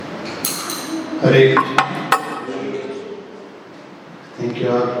Hare. Thank you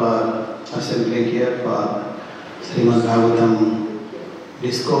all for assembling here for Srimad Bhagavatam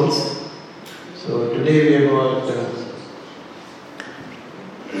discourse. So today we have got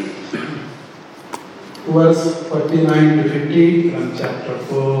verse 49 to 50 from chapter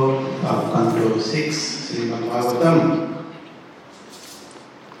 4 of Canto 6, Srimad Bhagavatam.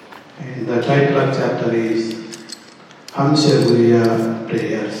 And the title of chapter is Hamsa Guhya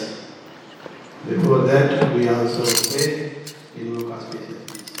Prayers. Before that, we also pray invoke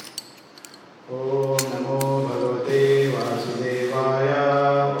auspiciousness. Om Namo Bhagavate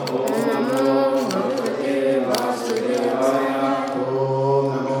Vasudevaya. Om Namo Bhagavate Vasudevaya.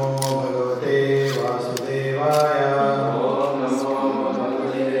 Om Namo Bhagavate Vasudevaya. Om Namo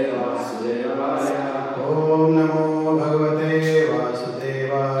Bhagavate Vasudevaya. Om Namo Bhagavate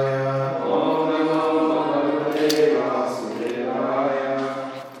Vasudevaya. Om Namo Bhagavate Vasudevaya.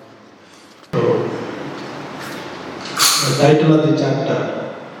 The title of the chapter,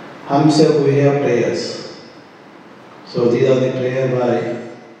 Hamsa Guhya Prayers. So these are the prayer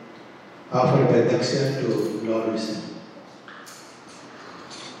offered by Daksha to Lord Vishnu.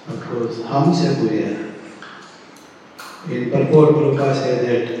 Of course, Hamsa Guhya. In purport, Prabhupada said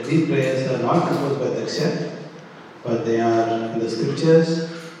that these prayers are not composed by Daksha, but they are in the scriptures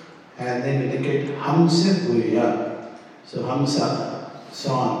and they indicate Hamsa Guhya. So Hamsa,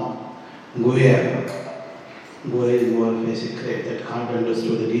 song, Guhya. Guhya is more basic, that can't be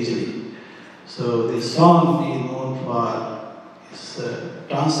understood easily. So this song is known for its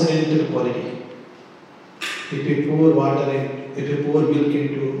transcendental quality. If you pour milk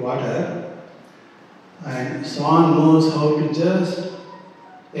into water, and swan knows how to just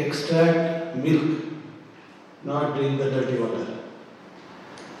extract milk, not drink the dirty water.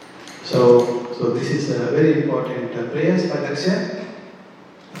 So this is a very important prayers by Daksha.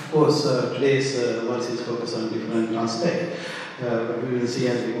 Of course, today's verse is focused on different aspects, but we will see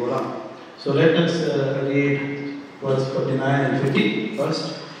as we go along. So let us read verse 49 and 50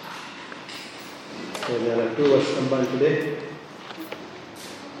 first. So there are two verses combined today.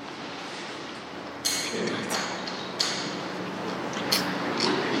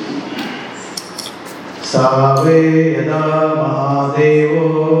 Save yada Mahadevo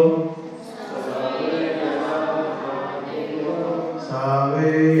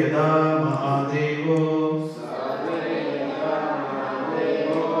Save yada Mahadevo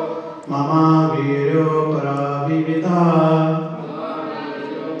Mama Viro Paravivita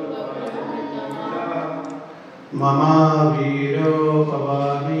Mama Viro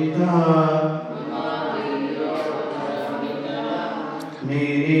Paravivita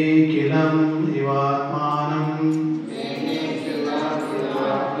Mene Kilam Ivatmanam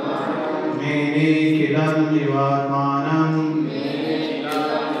Mene Kilam Ivatmanam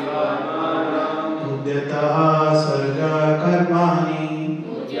Udyataha Sarga Karmani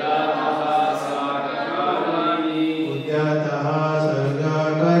Udyataha Sarga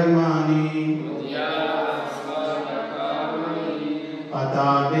Karmani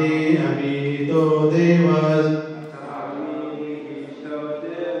Atabe Abhito Devas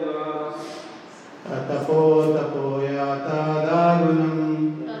Atapo Tapoyata Dagunam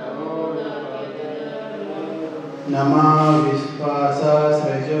Nama Vishvasa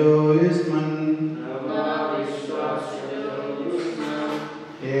Srajo Yusman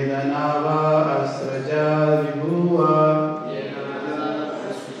Yedanava Asraja Vibhuva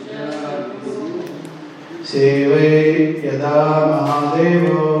Seve Yada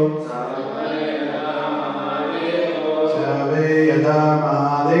Mahadevo Save Yada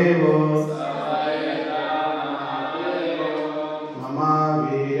Mahadevo Mama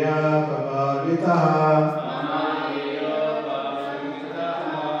Virya Pavavitaha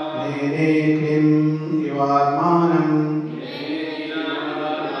Nene Klim Ivatmanam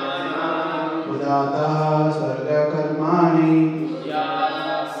Udataha Sarga Karmani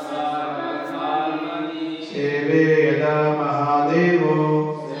Seve Yada Mahadevo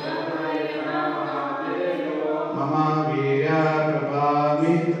Mama Virya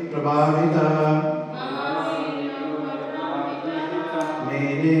Prabhavita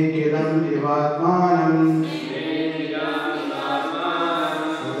Mene Kilam Ivatmanam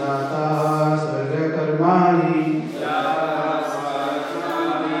Udataha Sarga Karmani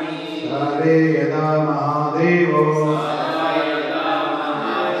Save Yada Mahadevo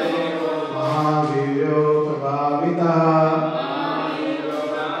Mahaviro Prabhavita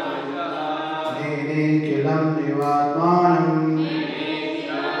Nene Kilam Ivatmanam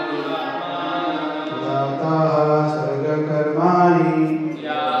Udataha Sarga Karmani.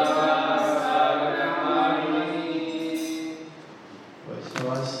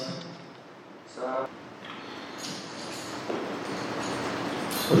 Vaishnavas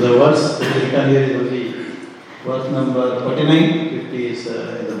So the verse that is written here is only verse number 49, 50 is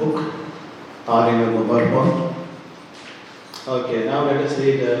in the book or in your mobile phone. Okay, now let us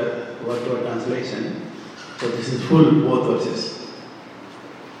read word-to-word translation. So this is full, both verses.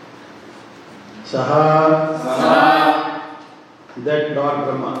 Saha, that Lord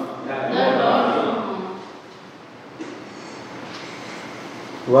Brahma.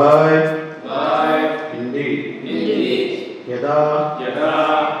 Why? Indeed. Yada.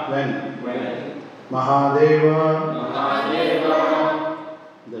 When. Mahadeva.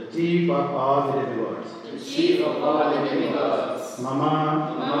 The chief of all the demigods. Mama.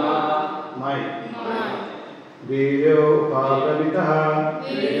 My. Viryo Bhagavitaha.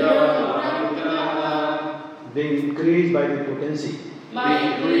 Being increased by the potency.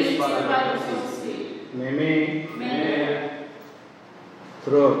 Meme.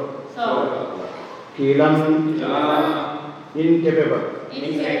 Throat. Kilam. Incapable.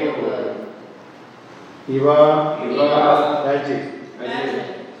 Iva. Magic.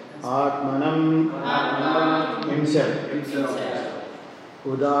 Atmanam. Himself.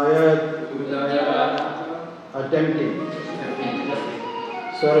 Udayat. Attempting.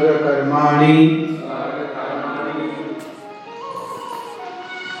 Swarga Karmani.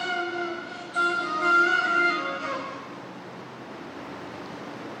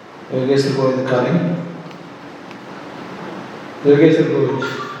 Yogesh will go in the calling. Yogesh will go.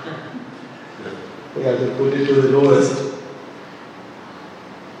 We have to put it to the lowest.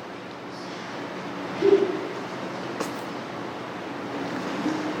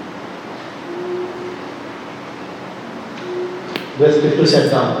 Best is to set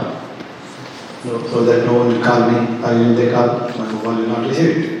down. No, so that no one will call me, or even they call, my mobile will not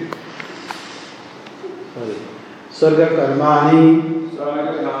receive it. Swarga Karmani.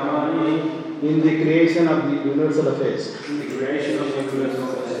 In the creation of the universal affairs.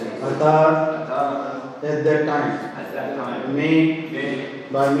 Arthat, at that time. Me,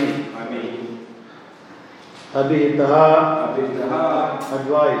 by me. Abhitaha,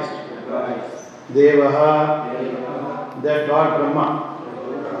 advised. Devaha, that God Brahma.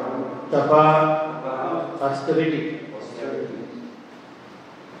 Tapa, austerity.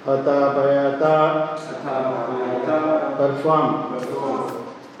 Atapayata, perform.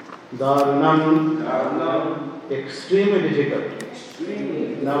 Darunam, extremely difficult.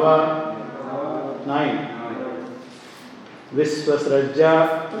 Nava, 9. Visvasrajja,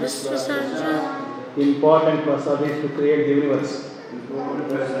 important for service to create the universe.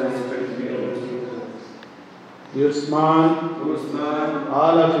 Yusman,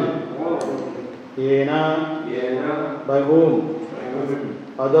 all of you. Yena, by whom?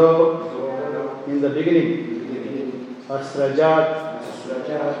 Ado, in the beginning. Asrajat,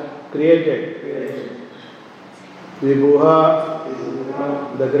 created. Vibhuha,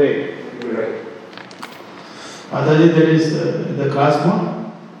 the great. Adaji, there is the class mode.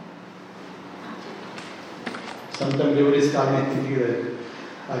 Sometimes devotees call me thinking that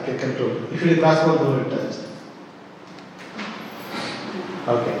I can control. If it is class mode, don't touch.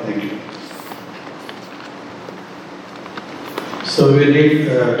 Okay, thank you. So we read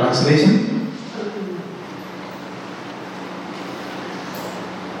translation.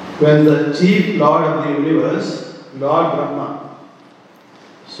 When the chief lord of the universe, Lord Brahma,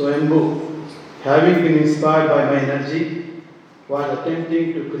 Swayambhu, having been inspired by my energy, was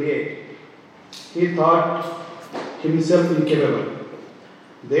attempting to create, he thought himself incapable.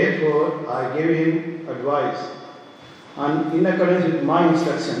 Therefore, I gave him advice, and in accordance with my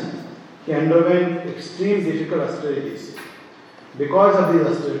instruction, he underwent extreme difficult austerities. Because of these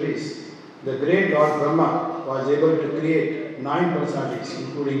austerities, the great Lord Brahma was able to create 9 personalities,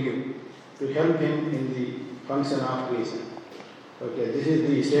 including you, to help him in the function of creation. Okay, this is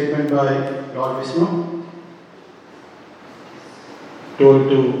the statement by Lord Vishnu told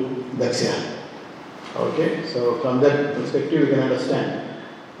to Daksha. Okay, so from that perspective, you can understand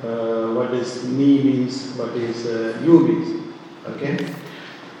what is me means, what is you means. Okay,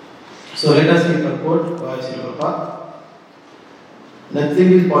 so let us see purport by Srila Prabhupada.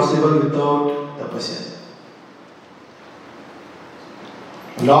 Nothing is possible without tapasya.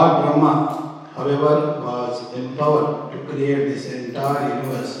 Lord Brahma, however, was empowered to create this entire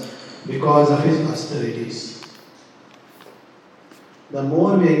universe because of his austerities. The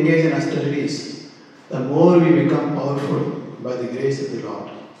more we engage in austerities, the more we become powerful by the grace of the Lord.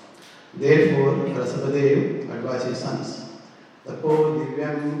 Therefore, Rasabadev advised his sons, Tapo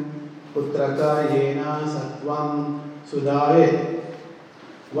divyam putraka yena sattvam sudare.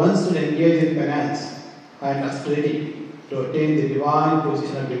 One should engage in penance and austerity to attain the divine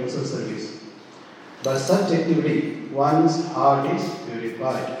position of devotional service. By such activity, one's heart is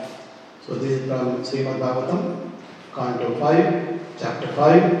purified. So this is from Srimad Bhagavatam, Canto 5, Chapter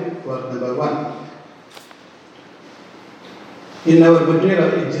 5, verse number 1. In our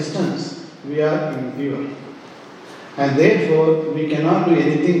material existence, we are impure, and therefore we cannot do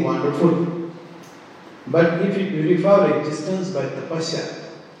anything wonderful. But if we purify our existence by tapasya,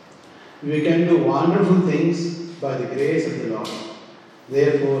 we can do wonderful things by the grace of the Lord.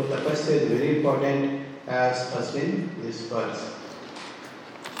 Therefore, tapasya is very important as first in this verse.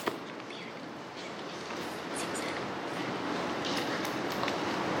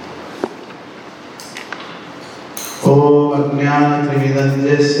 Om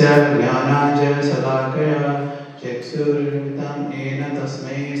Ajnana-Trimidanjasya Jnanaja Salakaya Chaksurvitam Ena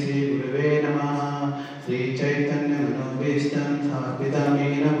Tasmai Sri Gurave Namaha Sri Chaitanya Manobhishtam Thapitam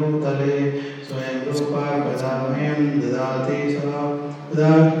Ena Bhutale Swayam Rupa Kadamayam Dadati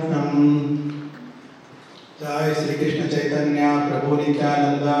Sadam Jai Sri Krishna Chaitanya Prabhu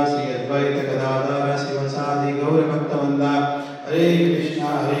Nityananda Sri Advaita Gadadhara Sivasadi Gaura Bhaktavanda Hare Krishna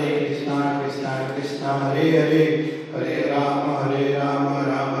Krishna Krishna Hare Hare Hare Rama Rama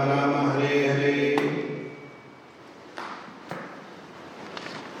Rama Hare Hare.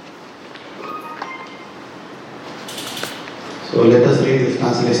 So let us read this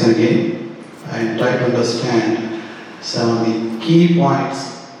translation again and try to understand some of the key points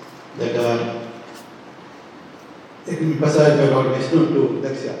that are emphasized by Lord Vishnu to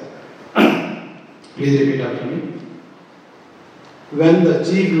Daksha. Please repeat after me. When the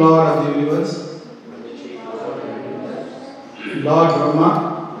chief Lord of the universe, Lord Brahma,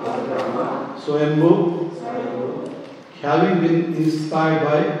 Swayambhu, having been inspired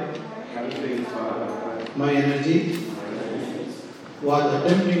by my energy, was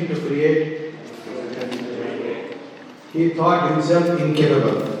attempting to create, he thought himself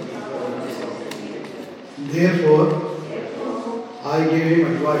incapable. Therefore, I gave him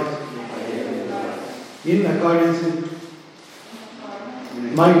advice. In accordance with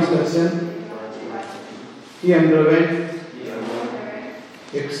my instruction, he underwent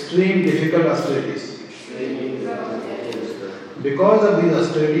extreme difficult austerities. Because of these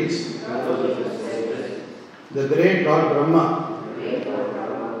austerities, the great Lord Brahma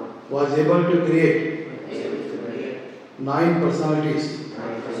was able to create 9 personalities,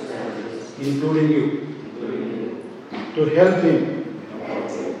 including you, to help him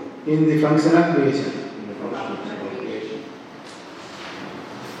in the function of creation.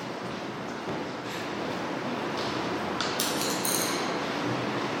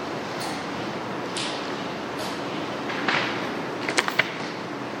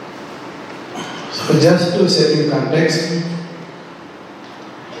 So just to set in context,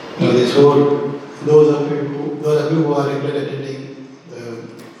 this whole, those of you who are regularly attending the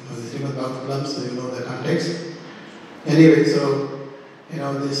Srimad Bhagavatam, so you know the context. Anyway, so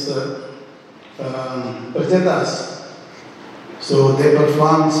this Prajatas, so they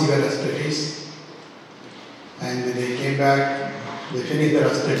performed severe austerities, and they came back. They finished their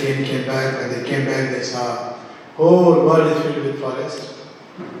austerity and came back. When they came back, they saw whole world is filled with forest.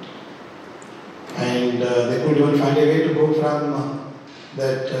 And they couldn't even find a way to go from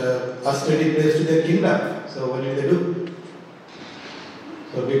that austerity place to their kingdom. So what did they do?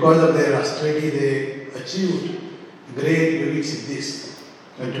 So because of their austerity, they achieved great yogic siddhis.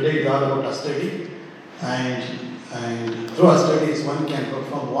 And today it's all about austerity. And through austerities, one can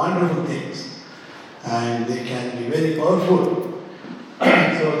perform wonderful things. And they can be very powerful.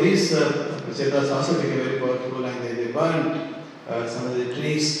 So these Prajatas also became very powerful, and they burned some of the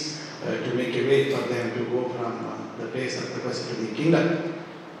trees to make a way for them to go from the place of tapasya to the kingdom.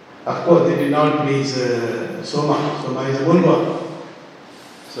 Of course, they did not please Soma. Soma is a moon god.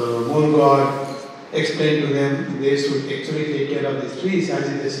 So moon god explained to them they should actually take care of these trees as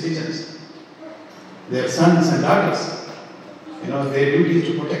in their citizens. Their sons and daughters. Their duty is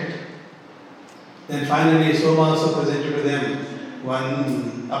to protect. Then finally Soma also presented to them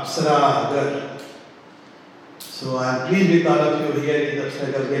one Apsara girl. So I am pleased with all of you here. The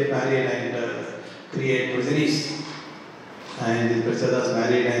Apsara girls get married and create progenis. And the Prajatas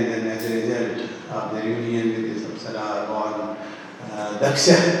married, and then as a result of their union with this Apsara born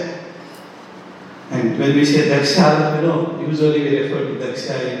Daksha. And when we say Daksha, usually we refer to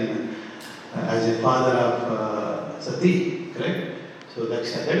Daksha as a father of Sati, correct? So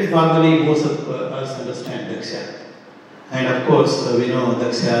Daksha, that is normally most of us understand Daksha. And of course, we know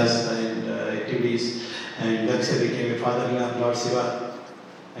Daksha's and activities. And Daksha became a father-in-law of Lord Shiva.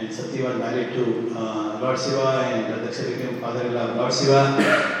 And Sati was married to Lord Shiva, and Daksha became father-in-law of Lord Shiva.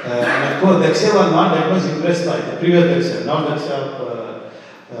 And of course, Daksha was not that much impressed by the previous Daksha, not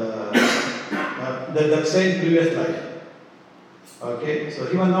the Daksha in previous life. Okay, so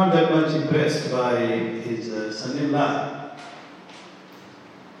he was not that much impressed by his son-in-law.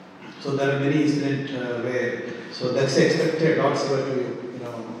 So there are many incidents where Daksha expected Lord Shiva to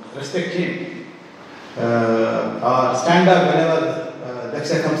respect him or stand up whenever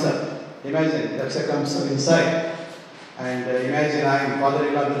Daksha comes up. Imagine Daksha comes up inside, and imagine I am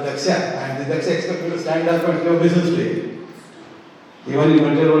father-in-law of Daksha, and the Daksha expects me to stand up and do business to him. Even in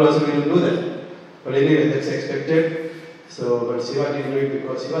material world also we don't do that. But anyway, Daksha expected. So, but Shiva didn't do it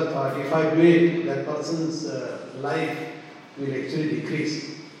because Shiva thought if I do it, that person's life will actually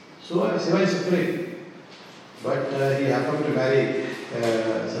decrease. So Shiva is supreme. But he happened to marry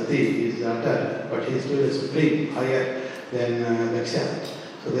Sati, his daughter, but he is still a supreme, higher than Daksha.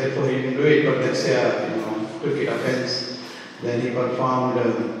 So therefore he didn't do it, but Daksha took it offense. Then he performed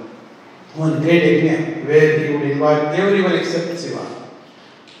one great yajna where he would invite everyone except Shiva.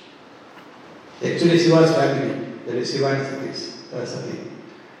 Actually Shiva's family. That is Shiva and Sati.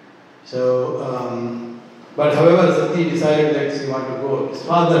 So, but however, Sati decided that she wanted to go. His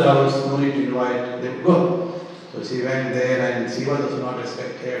father's house, no need to invite, they would go. So she went there and Shiva was not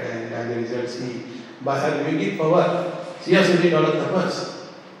respected, and as a result, by her yogic power, she also did all of tapas.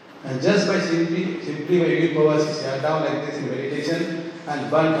 And just by simply by yogic power, she sat down like this in meditation and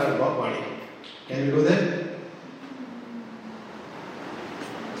burnt her body. Can you do that?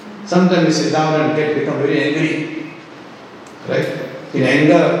 Sometimes we sit down and become very angry, right? In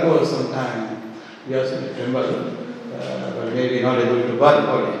anger, of course, sometimes we also tremble, but maybe not able to burn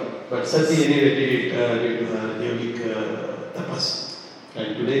body. But Sati anyway did it due to her yogic tapas.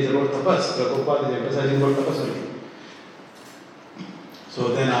 And today is about tapas. Prabhupada is emphasizing about tapas only.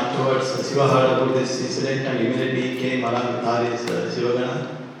 So then afterwards, Shiva heard about this incident and immediately he came along with Hari's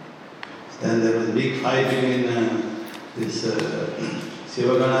Shivagana. Then there was a big fight between this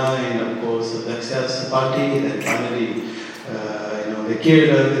Shivagana and of course Daksha's party. Then finally, they killed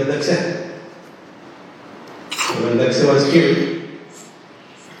the Daksha. So when Daksha was killed,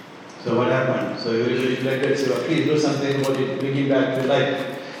 so what happened? So everybody reflected, Shiva, please do something about it, bring him back to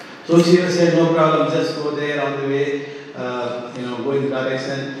life. So Shiva said, no problem, just go there on the way, go in the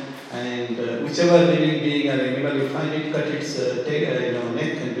direction, and whichever living being or animal you find it, cut its neck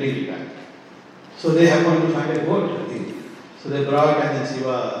and bring it back. So they happened to find a goat, I think. So they brought and then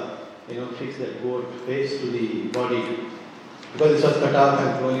Shiva, fixed that goat face to the body. Because this was cut off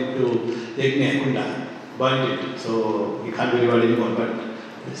and thrown into Yajna Kunda, burnt it, so he can't be revived anymore.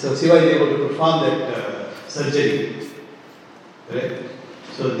 But so Shiva is able to perform that surgery. Right?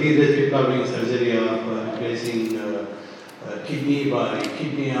 So these days people are doing surgery of replacing kidney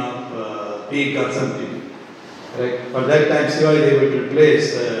of pig or something. Right? But that time Shiva is able to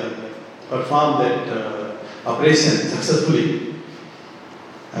perform that operation successfully.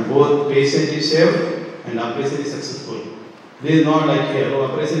 And both patient is saved and operation is successful. This is not like here,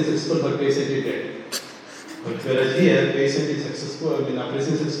 operation is successful but patient is dead. But whereas here, patient is successful,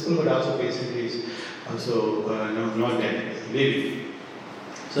 operation is successful, but also patient is also not dead, living.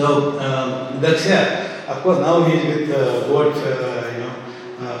 So Daksha, of course, now he is with goat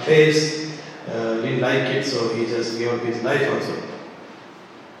face, didn't like it, so he just gave up his life also.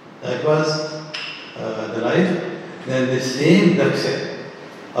 That was the life. Then the same Daksha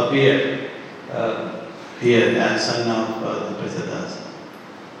appeared here as son of the Prasadas.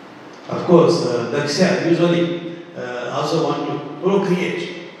 Of course, Daksha usually also want to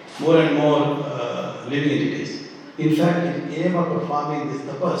procreate more and more living entities. In fact, in aim of performing this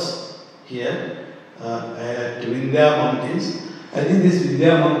tapas here at Vindhya Mountains, I think this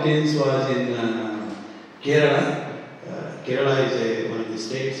Vindhya Mountains was in Kerala. Kerala is one of the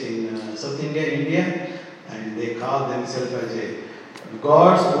states in South India, India, and they call themselves as a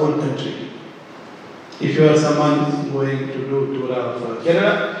God's own country. If you are someone going to do tour of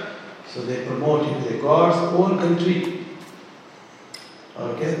Kerala, so they promote it as a God's own country.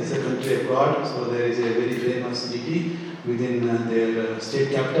 Okay, this is a country of God, so there is a very famous deity within their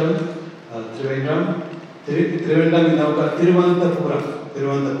state capital, Trivandrum. Trivandrum is now called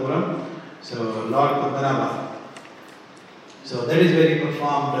Thiruvananthapuram. So Lord Padmanabha. So that is where he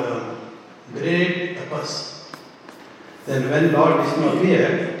performed great tapas. Then when Lord Vishnu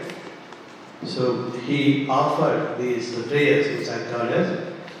appeared, so he offered these prayers which are called as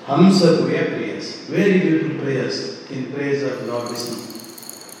Hamsa Guhya prayers. Very beautiful prayers in praise of Lord Vishnu.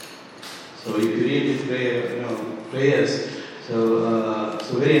 So if you read these prayers, so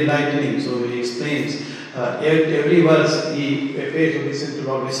very enlightening. So he explains every verse he pays obeisance to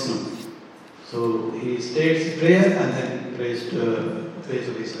Lord Vishnu. So he states prayer and then pays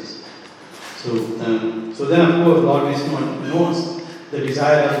obeisance. So then of course Lord Vishnu knows the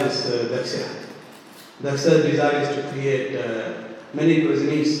desire of this Daksha. Daksha's desire is to create many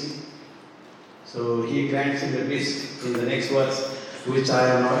progenies. So he grants him a wish in the next verse, which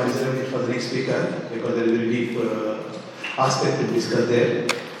I am not reserving for the next speaker because there is a very deep aspect to discuss there.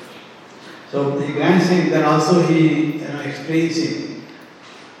 So he grants him, then also he explains him.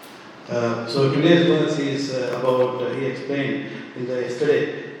 So today's verse is about, he explained in the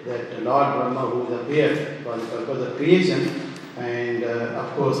yesterday that Lord Brahma who appeared for the purpose of creation, and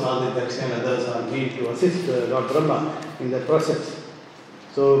of course all the Daksha and others are made to assist Lord Brahma in the process.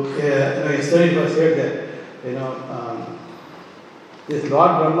 So yesterday it was said that this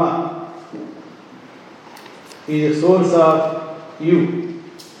Lord Brahma is the source of you.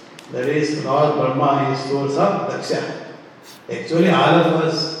 That is, Lord Brahma is source of Daksha. Actually, all of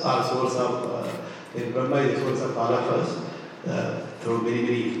us are source of Brahma is the source of all of us through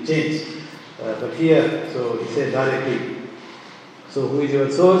many chains. But here, so he said directly. So who is your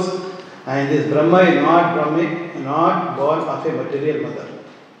source? And this Brahma is not Brahmic, not born of a material mother.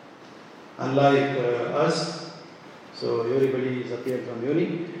 Unlike us, so everybody is appeared from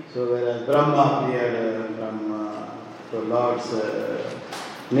Yoni. So whereas Brahma appeared from Lord's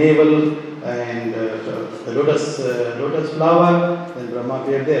navel and the lotus flower, then Brahma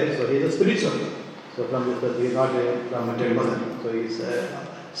appeared there. So he is a spiritual. So from this birth, he is not from material mother. So he is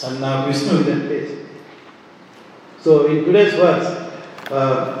son of Vishnu in that place. So in today's verse,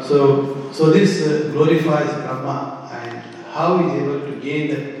 so this glorifies Brahma and how he is able to gain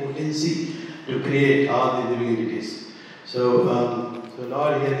that potency to create all the living entities. So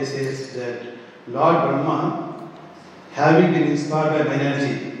Lord here he says that Lord Brahma, having been inspired by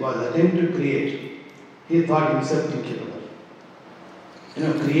energy, was attempting to create. He thought himself incapable.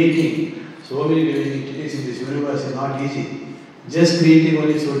 Creating so many living entities in this universe is not easy. Just creating one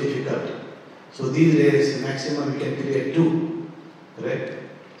is so difficult. So these days, maximum we can create 2, correct?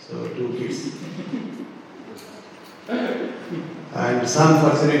 So 2 kids. And some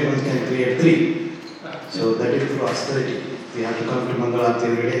fortunate ones can create 3. So that is through austerity. We have to come to Mangalarti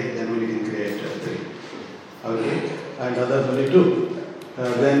every day, then only can create 3. Okay? And others only 2.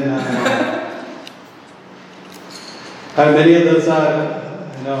 And many others are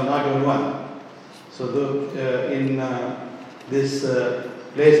not even 1. So in this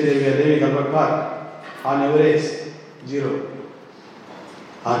place where we are living, Albert Park, on average 0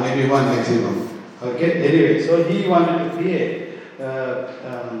 or maybe 1 maximum. Okay? Anyway, so he wanted to create.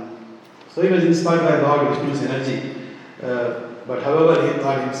 So he was inspired by Lord Vishnu's energy. But however, he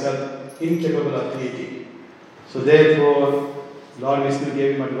thought himself incapable of creating. So therefore, Lord Vishnu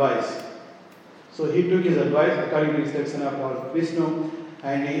gave him advice. So he took his advice according to instruction of Lord Vishnu,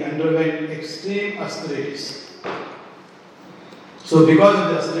 and he underwent extreme austerities. So because of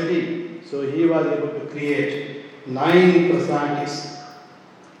the austerity, so he was able to create 9 personalities,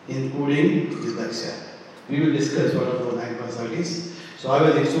 including the Daksha. We will discuss what are those 9 personalities. So I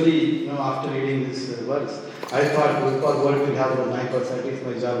was actually, after reading this verse, I thought because world will have those 9 personalities,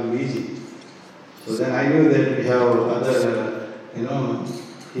 my job will be easy. So then I knew that we have other,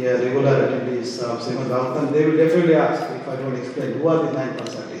 here regular attendees of Srimad Bhagavatam, they will definitely ask if I don't explain who are these 9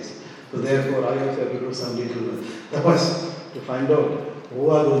 personalities. So therefore I also have to do some little tapas to find out who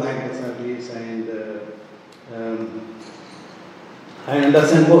are those 9 personalities and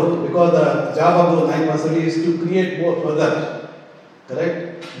understand both. Because the job of those 9 personalities is to create more further.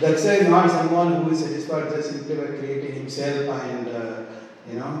 Correct? Daksha is not someone who is satisfied just simply by creating himself and,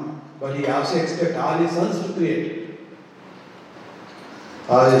 but he also expects all his sons to create.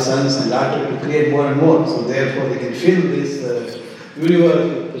 All his sons and daughters to create more and more. So therefore they can fill this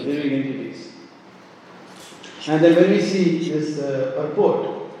universe with living entities. And then when we see this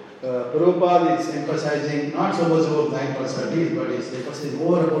purport, Prabhupada is emphasizing not so much about 9 personalities, but is emphasizing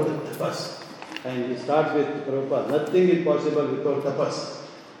more about the tapas. And he starts with Prabhupada, nothing is possible without tapas.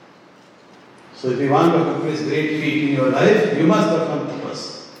 So if you want to accomplish great feat in your life, you must perform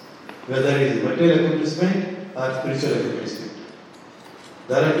tapas. Whether it is material accomplishment or spiritual accomplishment.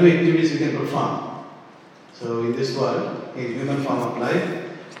 There are 2 activities you can perform. So in this world, in human form of life,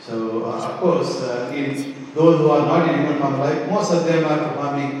 so of course, in those who are not in human form of life, most of them are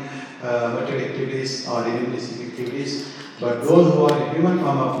performing material activities or animalistic activities. But those who are in human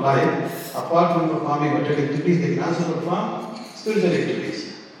form of life, apart from performing material activities, they can also perform spiritual activities.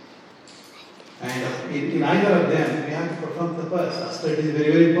 And in either of them, we have to perform tapas. Austerity is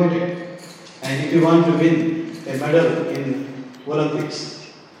very, very important. And if you want to win a medal in Olympics,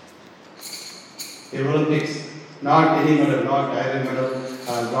 not any medal, not iron medal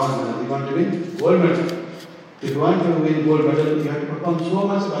or bronze medal, you want to win gold medal. If you want to win gold medal, you have to perform so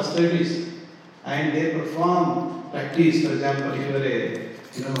much austerities. And they perform practice, for example, if you are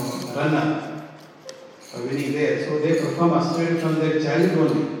a runner, winning there. So they perform austerity from their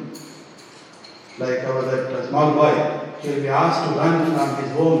childhood only. Like that small boy, he will be asked to run from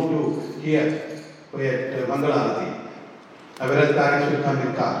his home to here, at Mangalarati. Whereas parents will come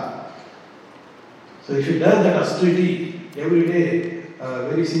in car. So if he does that austerity every day,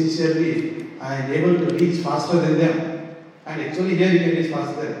 very sincerely, and able to reach faster than them, and actually here he can reach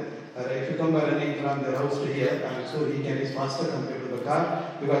faster than if you come by running from the house to here, and so he can reach faster compared to the car,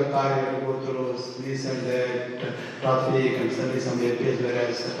 because car you have to go through this and that, traffic and suddenly some place,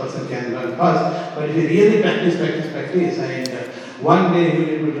 whereas a person can run fast. But if you really practice, and one day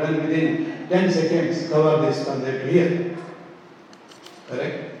you will run within 10 seconds, cover this from there to here.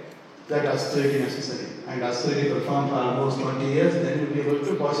 Correct? That austerity necessary. And austerity performed for almost 20 years, then you will be able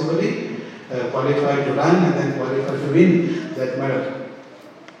to possibly qualify to run and then qualify to win that medal.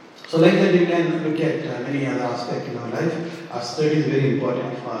 So like that you can look at many other aspects in our life. Austerity is very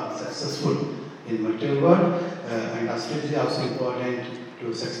important for successful in material world, and austerity is also important to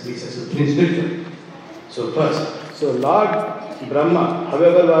be successful in spiritual. So first, Lord Brahma,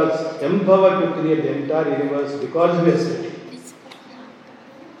 however, was empowered to create the entire universe because of austerity.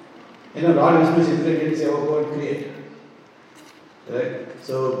 Lord Vishnu's intelligence is about to create. Right?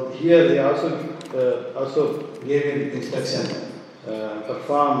 So here they also gave him instruction.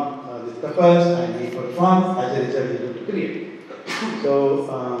 Perform this tapas, and he performed, as a result he will create. So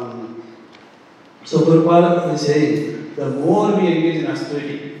Prabhupada is saying, the more we engage in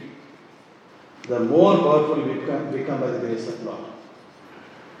austerity, the more powerful we become by the grace of Lord.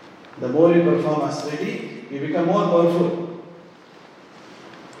 The more we perform austerity, we become more powerful.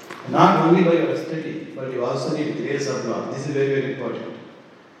 Not only by your austerity, but you also need the grace of Lord. This is very, very important.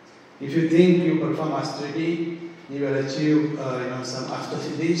 If you think you perform austerity, you will achieve some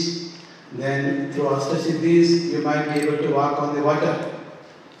Ashtasiddhis. Then through Ashtasiddhis, you might be able to walk on the water.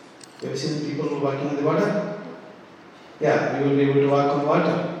 You have seen people who are walking on the water? Yeah, you will be able to walk on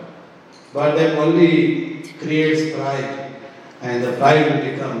water. But that only creates pride, and the pride will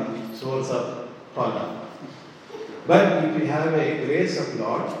become source of fall. But if you have a grace of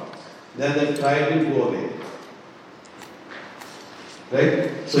Lord, then the pride will go away.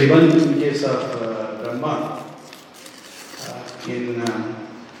 Right? So even in case of Brahma, in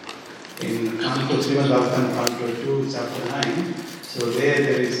Kanpur, Srimad Bhagavatam, Kanpur 2, chapter 9, so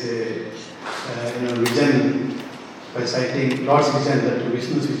there is a vision by citing Lord's vision, that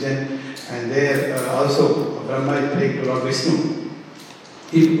Vishnu's vision, and there also Brahma is praying to Lord Vishnu.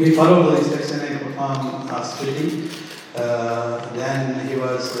 If we follow the instruction and perform austerity, then he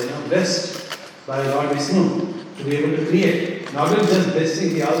was blessed by Lord Vishnu to be able to create. Not only just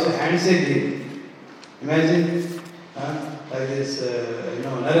blessing, he also handshake him. Imagine, like this,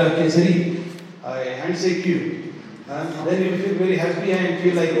 Nara Kesari, I handshake you. Then you feel very happy and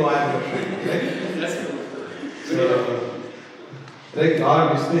feel like, oh, I am your friend. Right? So, like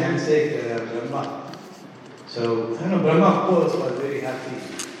Lord Vishnu handshake Brahma. So, Brahma, of course, was very happy.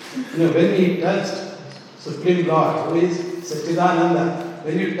 When he touched Supreme Lord, who is Satchidananda,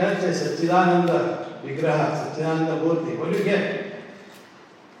 when you touch a Satchidananda Vigraha, Satchidananda Murti, what do you get?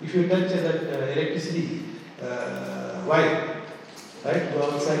 If you touch that electricity, wire, right? Go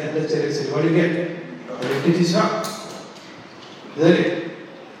outside and touch electricity, what do you get? Electricity shock. Isn't it?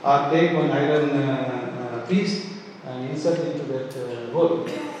 Or take one iron piece and insert into that hole.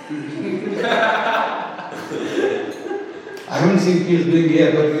 I haven't seen kids doing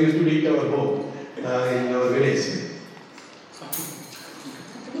here, but we used to eat our home in our village.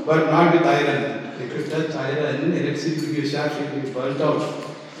 But not with iron. If you touch iron, electricity will be shocked, it will be burnt out.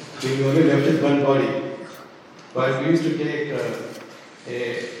 We will only left with one body. But we used to take a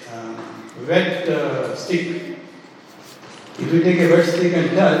wet stick. If you take a wet stick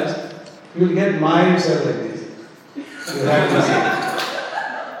and touch, you will get mild cell like this. You have to see.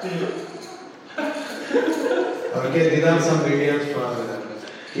 Okay, these are some videos for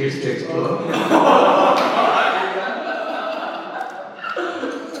kids to explore.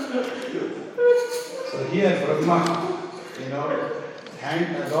 So here Brahma,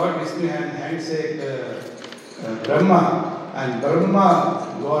 Lord Vishnu handshake Brahma, and Brahma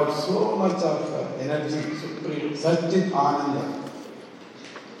got so much of energy, supreme, Satchit Ananda.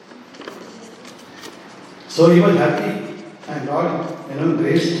 So he was happy, and Lord,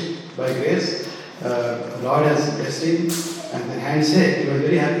 graced by grace, Lord has blessed him, and the handshake, he was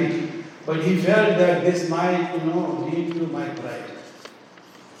very happy. But he felt that this might, lead to my pride.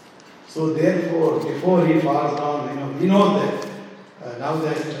 So therefore, before he falls down, he knows that. Now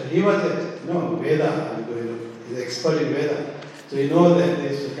that he was Veda, he's an expert in Veda. So he knows that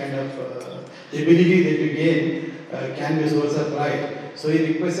this kind of ability that you gain can be a source of pride. So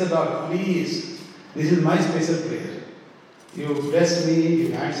he requested Lord, please This is my special prayer. You blessed me,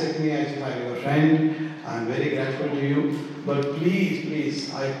 you answered me as if I am your friend. I am very grateful to you. But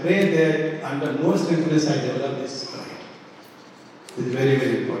please, I pray that under no circumstances I develop this pride. This is very,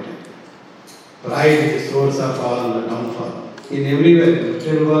 very important. Pride is the source of all downfall. In everywhere, in the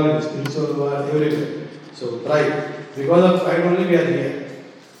material world, in the spiritual world, everywhere. So pride. Because of pride only we are here.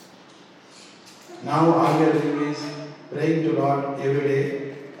 Now all we are doing is praying to Lord every day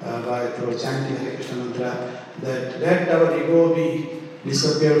through chanting Hare Krishna mantra, that let our ego be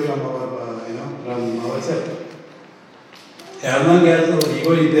disappeared from from ourselves. As long as our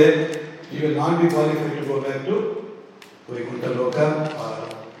ego is there, you will not be qualified to go back to Vaikuntha Loka or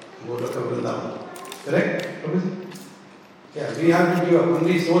Goloka Vrindavan. Correct? Yeah, we have to give up.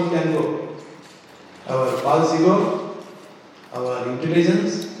 Only soul can go. Our false ego, our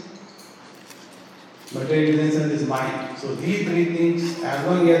intelligence, material intelligence and this mind. So these three things, as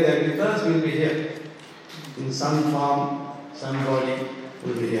long as they are with us, we will be here. In some form, some body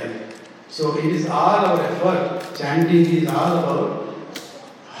will be here. So it is all our effort. Chanting is all about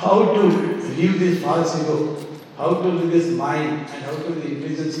how to leave this false ego, how to leave this mind, and how to leave the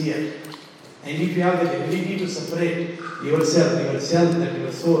intelligence here. And if you have the ability to separate yourself, that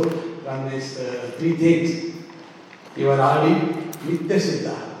your soul, from these three things, you are already Nitya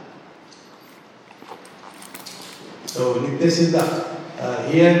Siddha. So Nitya Siddha,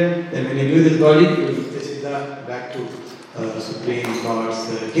 here, then when you leave this body, you will Nitya Siddha back to Supreme Lord's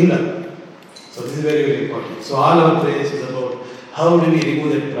kingdom. So this is very, very important. So all our prayers is about how do we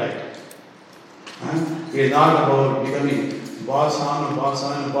remove that pride. It is not about becoming boss on.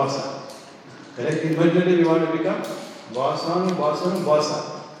 Correct? In majority we want to become boss on. We want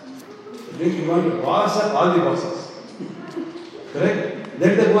to boss up all the bosses. Correct?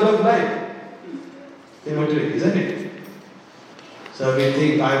 That's the goal of life. In majority, isn't it? So we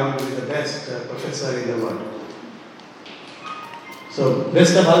think I want to be the best professor in the world. So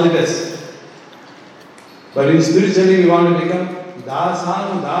best of all the best. But in spiritually we want to become dasa.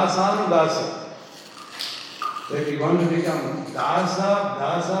 If we want to become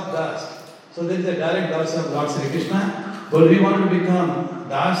dasa. So there is a direct dasa of Lord Sri Krishna. But we want to become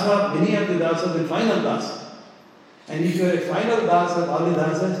dasa, many of the dasas, and final dasa. And if you are a final dasa of all the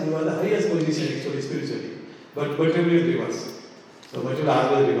dasas, you are the highest position actually spiritually. But material is reverse. So material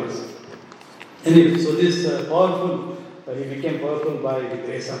always reverse. Anyway, so this he became powerful by the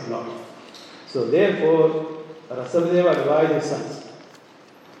grace of Lord. So therefore, Rasavadeva advised his sons.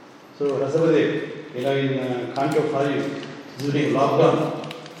 So Rasavadeva, in Canto 5, during lockdown,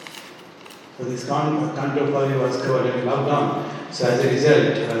 so this Canto 5 was covered in lockdown. So as a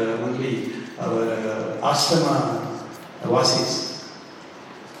result, only our ashrama vasis,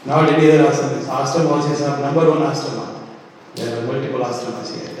 not any other ashramas. Ashrama vasis are number one ashrama. There are multiple ashramas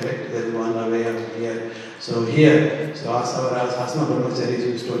here, correct? There is one away here. So here, so our ashrama brahmacharis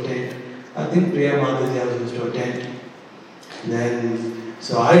used to attend. I think Priya Mataji also used to attend. Then,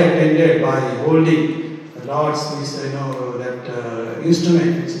 so I attended by holding the Lord's, that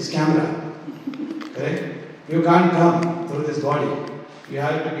instrument, which is camera. Correct? You can't come through this body. You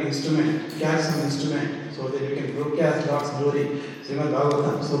have to be instrument, catch some instrument, so that you can broadcast Lord's glory, Srimad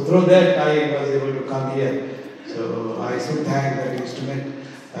Bhagavatam. So through that I was able to come here. So I should thank that instrument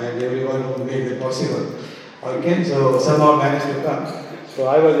and everyone who made it possible. Okay, so somehow managed to come. So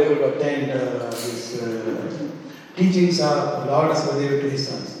I was able to attend these teachings of Lord Aswadeva to his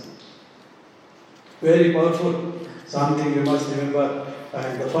sons. Very powerful. Something you must remember.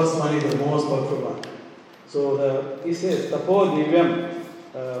 And the first one is the most powerful one. So he says, Tapo Divyam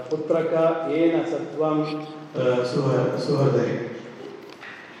Putraka Ena Sattvam Suhardari.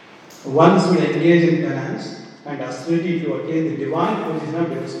 One should engage in penance and austerity to attain the divine position of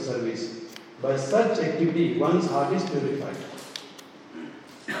devotional service. By such activity, one's heart is purified.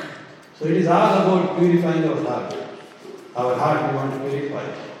 So it is all about purifying our heart. Our heart we want to purify.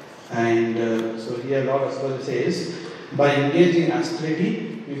 And so here Lord Aswadeva says, by engaging in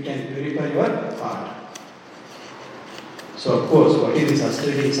austerity, you can purify your heart. So of course, what is this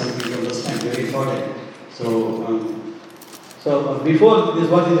austerity is something you understand, very important. So before this,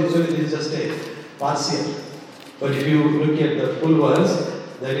 what is actually, this is just a partial. But if you look at the full verse,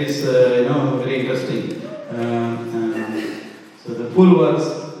 that is very interesting. So the full verse,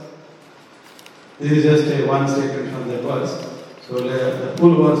 this is just one statement from the verse. So the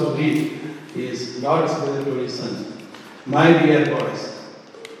full verse to read is Lord Aswadeva to his sons. My dear boys,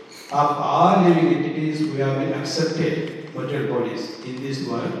 of all living entities who have been accepted material bodies in this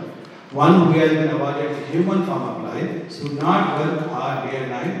world, one who has been awarded the human form of life should not work hard day and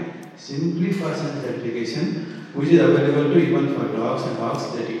night simply for sense gratification, which is available to even for dogs and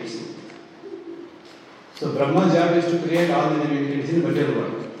dogs that eat. So Brahma's job is to create all the living entities in the material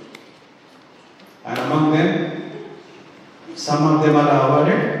world. And among them, some of them are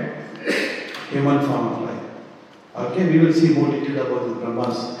awarded human form of life. Okay, we will see more detail about the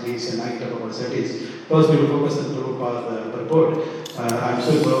Brahma's creation and about studies. First, we will focus on Prabhupada's purport. I'm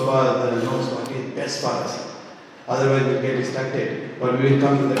sure Prabhupada knows what is best for us. Otherwise, we will get distracted. But we will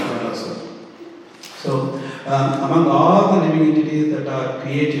come to that point also. So, among all the living entities that are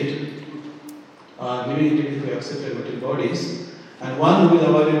created, living entities who have accepted material bodies, and one who is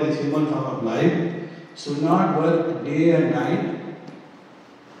awarded this human form of life should not work day and night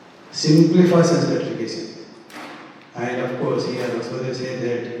simply for sense gratification. And of course, here also they say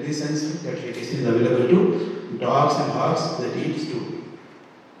that this sense gratification is available to dogs and hogs that eat too.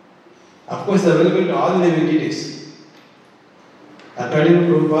 Of course, it's available to all living entities. According to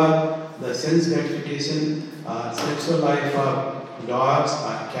Prabhupada, the sense gratification, sexual life of dogs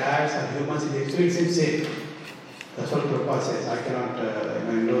or cats or humans is actually same. That's what Prabhupada says. I cannot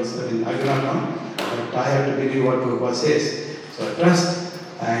endorse, I do not know, but I have to believe what Prabhupada says. So I trust,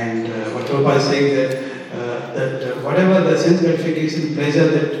 and what Prabhupada is saying that whatever the sense gratification pleasure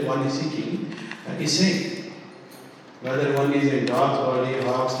that one is seeking is same. Whether one is in dog's body,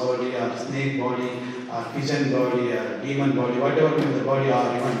 hog's body, or snake body, or pigeon body, or demon body, whatever in the body,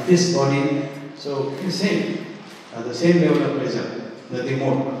 or even fish body, so it's same. The same level of pleasure, nothing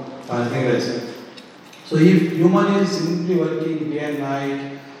more, nothing less. So if human is simply working day and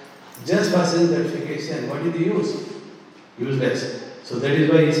night just for sense gratification, what is the use? Useless. So that is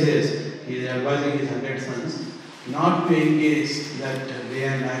why he says, he is advising his 100 sons not to engage that day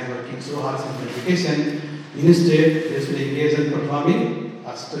and night working so hard for gratification. Instead, they should engage in performing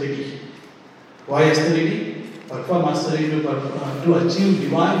austerity. Why austerity? Perform austerity to achieve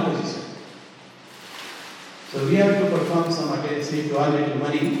divine position. So we have to perform some attention to earn little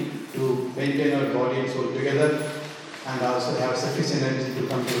money to maintain our body and soul together, and also have sufficient energy to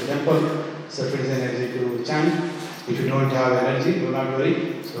come to the temple, sufficient energy to chant. If you don't have energy, do not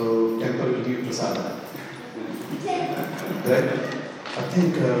worry. So temple will give prasada. Right? I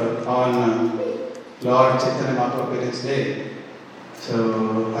think on Lord Chaitanya Mahaprabhu Parents' Day, so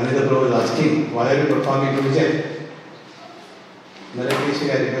Anita Prabhu was asking, why are you performing puja? Narakesh,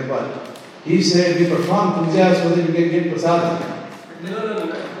 I remember. He said, we perform puja so that you can get prasada. No.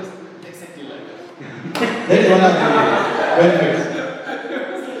 It was exactly like that. That is one of the benefits.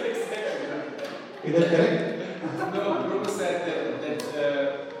 Is that correct? No, Prabhu said that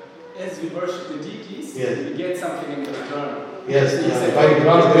as we worship the deities, yes, we get something in return. Yes, by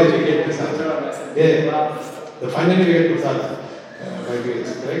God's grace we get prasada. Yeah, finally we get prasada by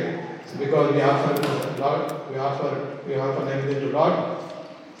grace, correct? So because we offer to Lord, we offer everything to Lord,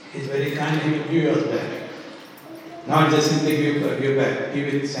 He is very kind, He will give us back. Not just simply give back, give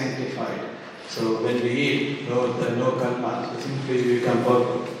it sanctified. So when we eat, no karma, so simply we become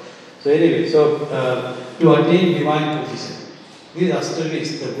perfect. So anyway, to attain divine position. These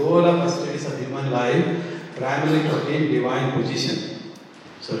austerities, the goal of austerities of human life, primarily to attain divine position.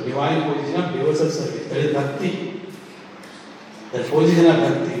 So divine position of devotional service, that is bhakti. The position of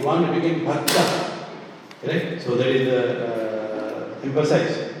bhakti, you want to become bhakta. Right? So that is the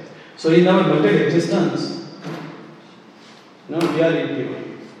emphasize. So in our material existence, we are impure.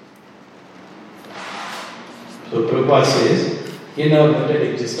 So Prabhupada says, in our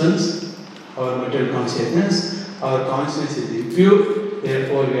material existence, our material consciousness, our consciousness is impure,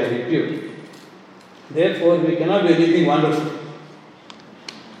 therefore we are impure. Therefore we cannot do anything wonderful.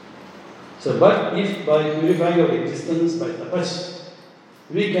 So, but if by purifying our existence by tapas,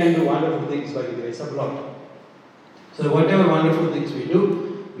 we can do wonderful things by the grace of Lord. So whatever wonderful things we do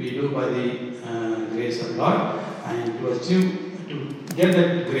by the grace of Lord, and to get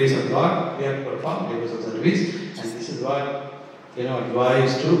that grace of God, we have to perform devotional service, and this is what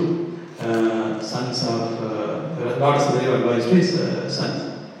advised to sons of Lord Sadeva advised to his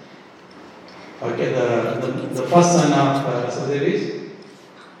sons. Okay, the first son of Sadeva is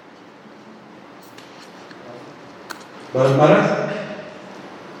Bharat Maharaj.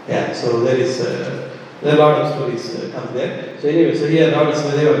 Yeah, so there are a lot of stories come there. So anyway, here Lord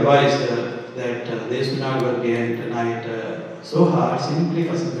Sadeva advised that they should not work day and night so hard simply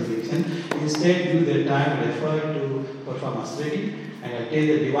for simplification. Instead, use their time and effort to perform austerity and attain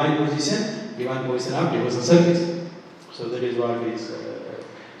the divine position of devotional service. So that is what is.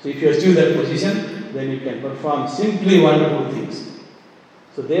 So if you achieve that position, then you can perform simply wonderful things.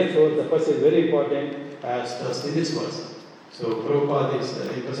 So therefore, the tapas is very important as trust in this verse. So Prabhupada is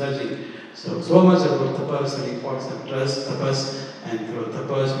emphasizing so much about tapas and importance of trust, tapas, and through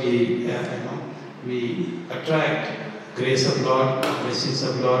tapas we attract grace of Lord, blessings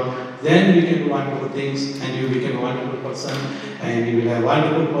of Lord, then you can do wonderful things and you become a wonderful person and you will have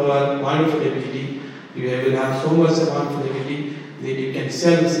wonderful power, wonderful ability. You will have so much of wonderful ability that you can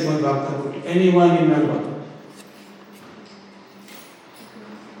sell Srimad Bhagavatam to anyone in Melbourne.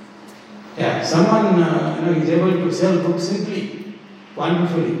 Yeah, someone is able to sell books simply,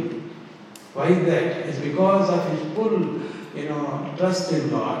 wonderfully. Why is that? It's because of his full, trust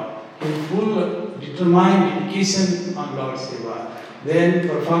in Lord, his full determined dedication on Lord's Seva. Then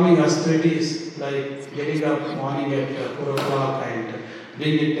performing austerities like getting up morning at 4 o'clock and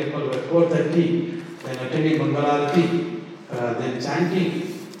being at temple at 4:30, then attending Mangalarati, then chanting,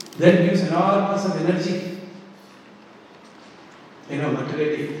 then gives enormous of energy.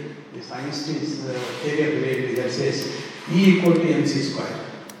 Materially, the Einstein's theory of relativity that says E equal to mc square.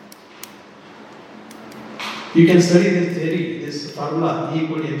 You can study this theory, this formula, E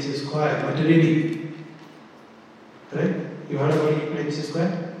equal to mc square, materially. Right? You heard about E equal to mc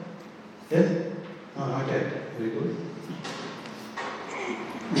square? Yes? No, not yet. Very good.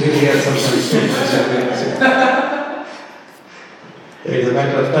 Maybe we have some It is a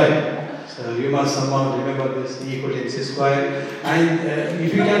matter of time. So you must somehow remember this E equal to mc square. And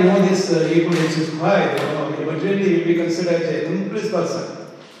if you can know this E equal to mc square, materially you will be considered as a complete person.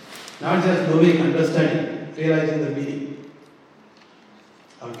 Not just knowing, understanding, realizing the meaning.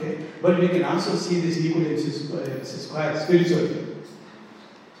 Okay? But we can also see this E equal to mc square spiritually.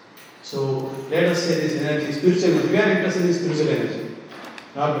 So let us say this energy, spiritual energy. We are interested in spiritual energy,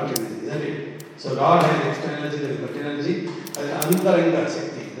 not material energy, isn't it? So Lord has extra energy, that is material energy, Antaranga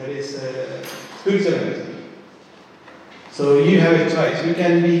Shakti, that is spiritual energy. So you have a choice. You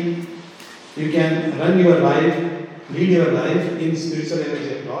can run your life, lead your life in spiritual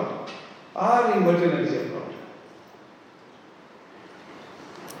energy of Lord or in material energy of Lord.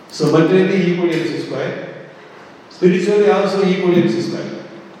 So materially equal to mc square, spiritually also equal to mc square.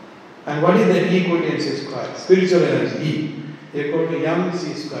 And what is that E equal to mc square? Spiritual energy, E equal to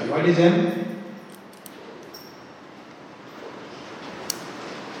mc square. What is M?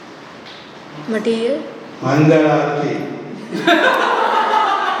 Material. Mangalarati.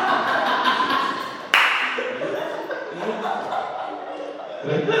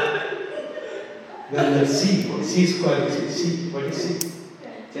 Right? Then the C square is C. What is C?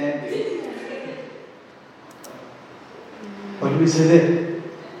 What do we say there?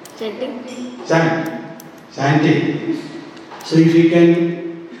 Chanting. Chanting. So if you can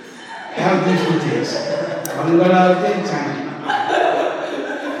have these two things, Mangalarati and chanting.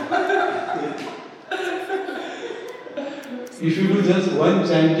 If you do just one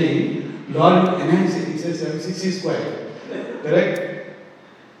chanting, Lord will enhance it. He says MC square. Correct?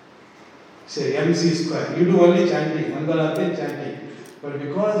 Say MC square. You do only chanting, Mangalarati and chanting. But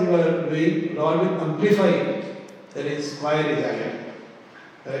because you are doing, Lord will amplify it. That is, square is added.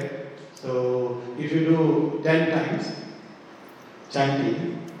 Correct? So if you do 10 times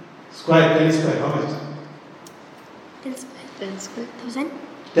chanting, square, 10 square, how much? 10 square. 1000.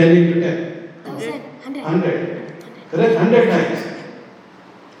 10 into 10. 100. 100. Correct? 100 times.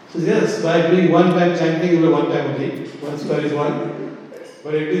 So yes, by doing one time chanting, you will one time only. One square is one.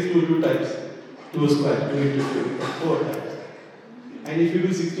 But at least two times. 2 square, 2 into 2, 4 times. And if you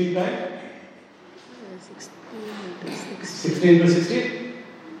do 16 times? 16 into 16?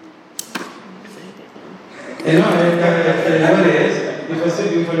 At your age, if I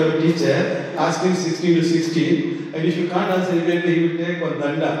sit in front of a teacher, ask him 16 to 16, and if you can't answer immediately, he will take one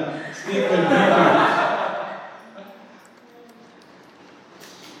danda, stick and beat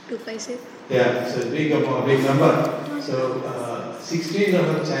you. 256. Yeah, so big number. So 16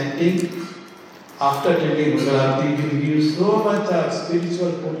 of chanting after attending Mangalarati will give you so much of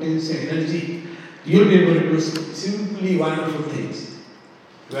spiritual potency and energy. You will be able to do simply wonderful things.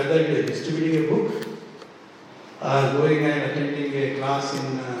 Whether you are distributing a book, going and attending a class in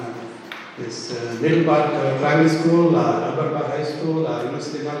this Middle Park Primary School, or Albert Park High School, or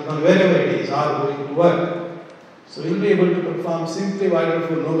University of Melbourne, wherever it is, or going to work. So you will be able to perform simply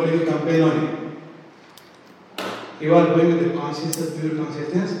wonderful, nobody will complain on you. You are going with the consciousness, pure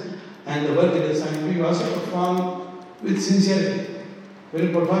consciousness, and the work that is assigned to you also perform with sincerity. When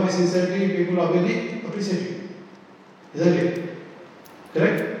you perform with sincerity, people obviously appreciate you. Isn't it?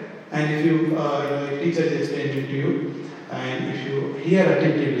 Correct? And if you, a teacher is explaining to you, and if you hear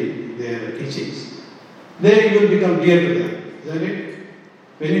attentively their teachings, then you will become dear to them. Isn't it?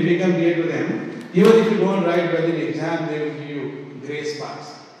 When you become dear to them, even if you don't write well in the exam, they will give you grace marks,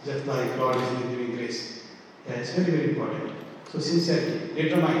 just like God is giving grace. Yeah, it's very, very important. So sincerity,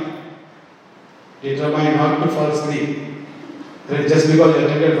 determine not to fall asleep. Just because you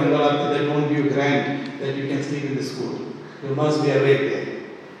attended Mangalarti, that won't give you grant that you can sleep in the school. You must be awake there.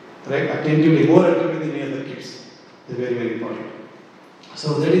 Right? Attentively, more attentively than the other kids. They're very, very important.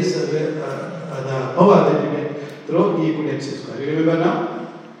 So that is the power that you get through E equal to MC square. You remember now?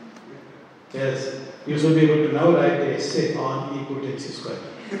 Yes. You should be able to now write the essay on E equal to MC square.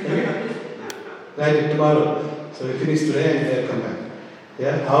 Okay? Write it tomorrow. So we finish today and come back.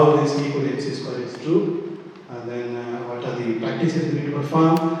 Yeah, how this E equal to MC square is true, and then what are the practices we need to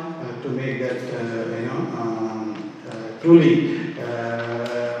perform to make that truly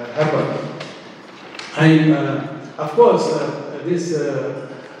happen. And of course, this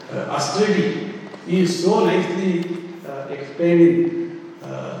austerity is so nicely explained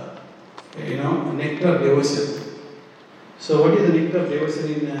in nectar devotion. So, what is the nectar devotion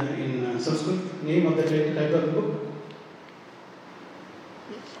in Sanskrit? Name of the title of the book?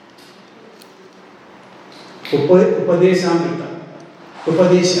 Upadeshamrita.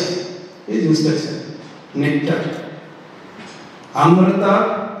 Upadesha is instruction. Nectar. Amrita,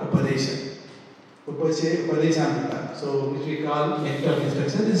 Upadesha. Upadeshamrita. So, which we call nectar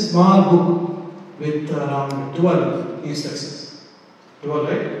instruction. This small book with around 12 instructions. 12,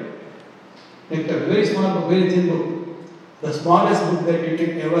 right? Nectar. Very small book, very thin book. The smallest book that you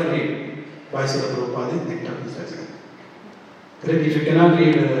can ever read by Srila Prabhupada is Nectar Instruction. Correct? If you cannot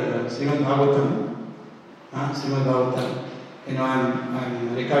read Srimad Bhagavatam,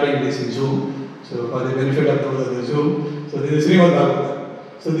 I'm recording this in Zoom, so for the benefit of those on the Zoom, so this is Srimad Bhagavatam.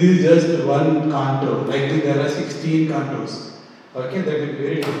 So this is just one canto, like there are 16 cantos. Okay, that will be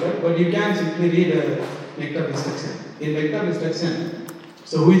very difficult, but you can simply read Nectar Instruction. In Nectar Instruction,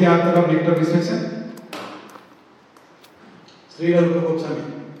 so who is the author of Nectar Instruction? Srila Rupa Goswami.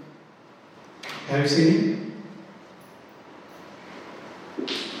 Have you seen him?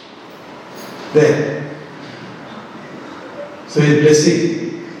 There. So his blessing.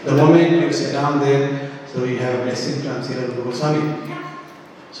 The moment you sit down there, so you have a blessing from Srila Rupa Goswami.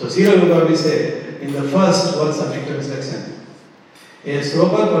 So Srila Rupa Goswami said in the first verse of Nectar Instruction, a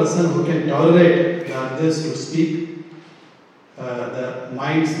sober person who can tolerate the others to speak the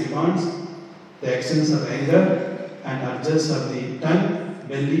mind's demands, the actions of anger, and urges of the tongue,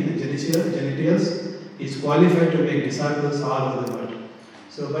 belly, and genitals is qualified to make disciples all over the world.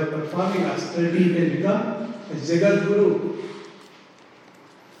 So by performing austerity, you can become a Jagat Guru.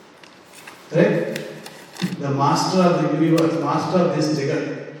 Right? The master of the universe, master of this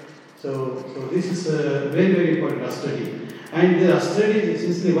Jagat. So this is a very, very important austerity. And the austerity is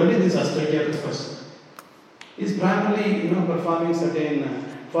essentially, what is this austerity at first? It's primarily, performing certain,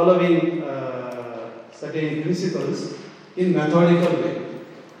 following certain principles in methodical way,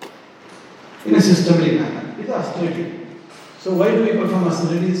 in a systematic manner. It's austerity. So why do we perform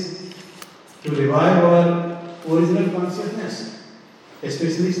austerities? To revive our original consciousness,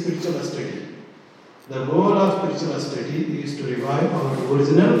 especially spiritual austerity. The goal of spiritual austerity is to revive our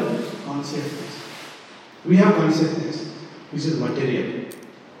original consciousness. We have consciousness, which is material.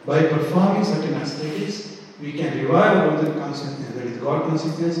 By performing certain austerities, we can revive our original consciousness, that is God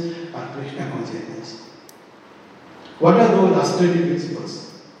consciousness or Krishna consciousness. What are those austerity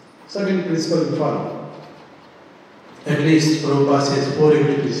principles? Certain principles we follow. At least Prabhupada says 4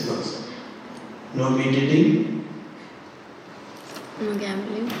 equity principles. No meat eating. No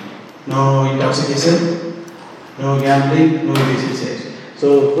gambling. No intoxication. No gambling. No illicit sex.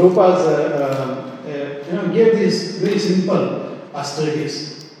 So Prabhupada gave these very simple austerities.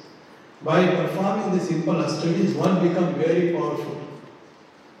 By performing the simple austerities, one becomes very powerful.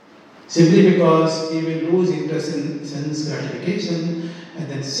 Simply because he will lose interest in sense gratification and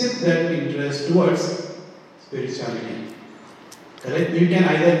then shift that interest towards spirituality. Correct? You can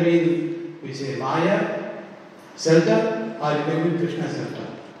either be, we say, Maya, shelter, or you can be Krishna shelter.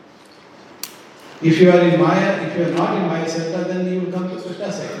 If you are in Maya, if you are not in Maya shelter, then you will come to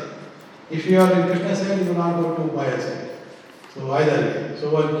Krishna side. If you are in Krishna side, you will not go to Maya side. So either way.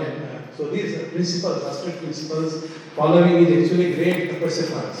 So one can. So these principles, austerity principles, following is actually great tapasya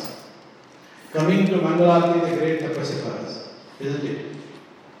for us. Coming to Mangalarti is a great tapasya for us, isn't it?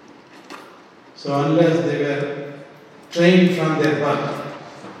 So unless they were trained from their birth,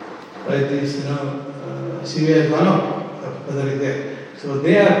 like this, Shiva is one of other is there. So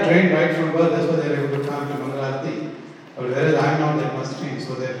they are trained right from birth, that's why they are able to come to Mangalarti. But whereas I am not that much trained,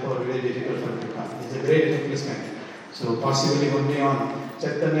 so therefore very difficult for me to come. It's a great accomplishment. So possibly only on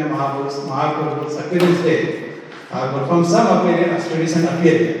Chaitanya Mahaprabhu's appearance day, I have performed some appearance, studies and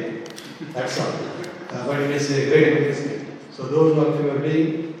appearance. That's all. But it is a great accomplishment. So those who are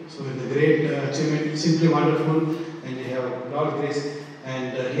doing, so it's a great achievement, simply wonderful, and you have a lot of grace.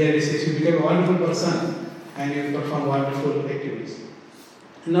 And here it says you become a wonderful person and you perform wonderful activities.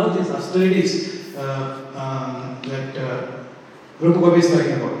 Now these austerities that Rupa Gopal is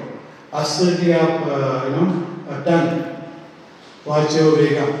talking about, austerity of a tongue, vacho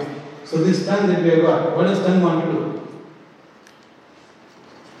vegam. So this tongue that we have got, what does tongue want to do?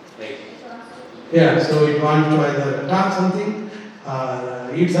 Yeah, so it wants to either talk something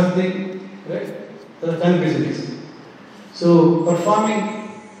or eat something, right? The tongue business. So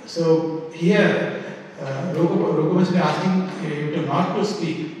performing, so here Rupa must be asking you to not to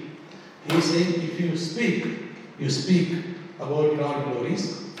speak. He is saying if you speak about Lord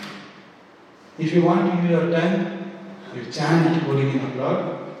glories. If you want to use your tongue, you chant holy name of Lord.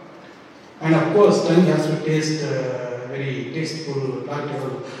 And of course, tongue has to taste very tasteful,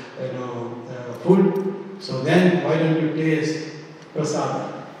 palatable, food. So then, why don't you taste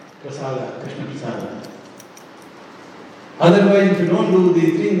prasada, Krishna prasada? Otherwise, if you don't do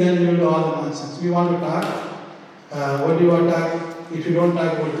the thing, then you will do all the nonsense. We want to talk. What do you want to talk? If you don't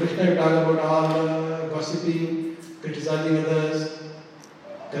talk about Krishna, you talk about all gossiping, criticizing others,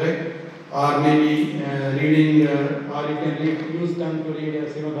 correct? Or maybe reading, or you can use tongue to read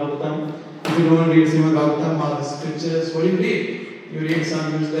Srimad Bhagavatam. If you don't read Srimad Bhagavatam or the scriptures, what do you read? You read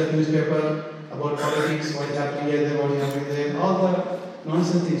some newspaper about politics, what is happening here, what is happening there, all the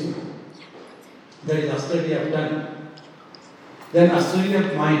nonsense things. That is austerity of tongue. Then austerity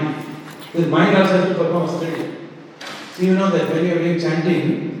of mind. The mind also has to perform austerity. So you know that when you are doing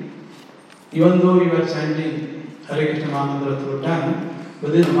chanting, even though you are chanting Hare Krishna Mahamantra through tongue,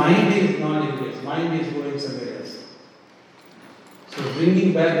 but this mind is not engaged. Mind is going somewhere else. So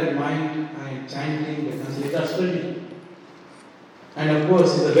bringing back the mind and chanting becomes austerity. And of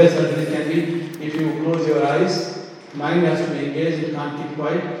course, the best austerity can be if you close your eyes, mind has to be engaged, it can't keep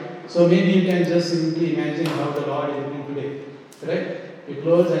quiet. So maybe you can just simply imagine how the Lord is looking today. Right? You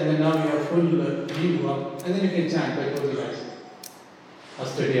close and then now you have full view up, and then you can chant by closing eyes.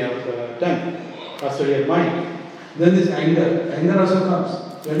 Austerity of tongue, austerity of mind. Then this anger also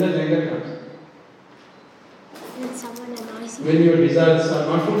comes. When does anger comes? When someone annoys you. When your desires are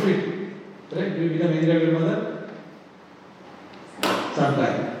not fulfilled. Right? Do you become angry at your mother?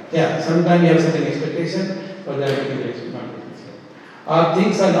 Sometimes. Yeah, sometimes you have certain expectation, but that will be not. Or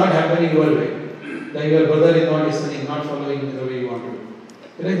things are not happening your way. Like your brother is not listening, not following the way you want to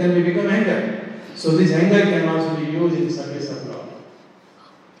do. Right? Then we become anger. So this anger can also be used in service of Lord,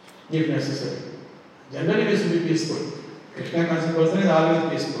 if necessary. Generally we should be peaceful. Krishna conscious person is always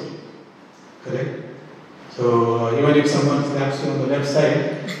peaceful. Correct? So even if someone slaps you on the left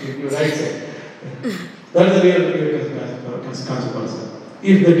side, you right side. That is the real conscious person.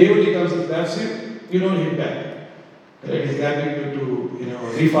 If the devotee comes and slaps you don't hit back. Right? He's slapping you to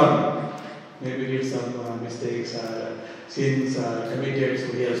reform. Maybe did some mistakes or sins committed, so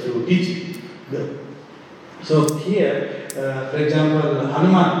he has to teach you. So here, for example,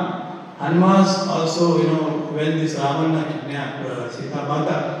 Hanuman's also, when this Ravana kidnapped Sita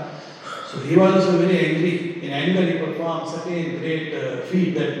Mata, so he was also very angry. In anger, he performed certain great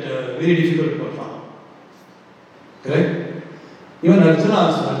feat that very difficult to perform. Correct? Even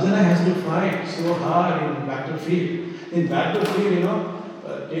Arjuna has to fight so hard in battlefield. In battlefield,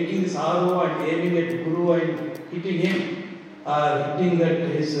 taking this arrow and aiming at Guru and hitting him, or hitting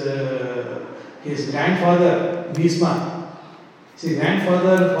his grandfather, Bhishma. See,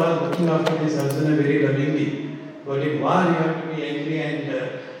 grandfather was looking after his Arjuna very lovingly, but in war you have to be angry and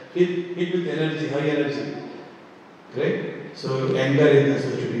hit with energy, high energy. Right? So anger is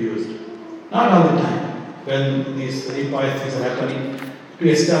also to be used. Not all the time. When these impious things are happening, to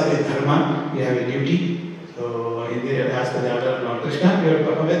establish dharma, you have a duty. So, as per the order of Lord Krishna, you have to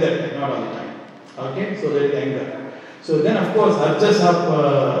perform that, not all the time. Okay? So, there is anger. So, then of course, urges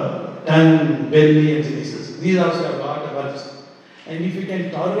of tongue, belly, and genesis. These also have got of urges. And if you can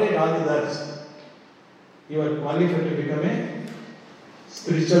tolerate all these urges, you are qualified to become a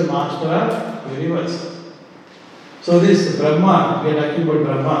spiritual master of the universe. So, this Brahma, we are talking about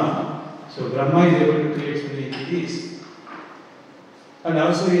Brahma. So, Brahma is able to create so many entities. And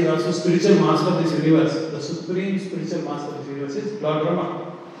also, he is also spiritual master of this universe. The supreme spiritual master of this universe is Lord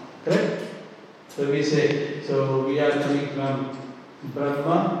Brahma. Correct? So we say, so we are coming from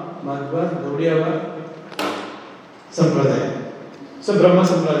Brahma, Madhva, Gaudiyava, Sampradaya. So Brahma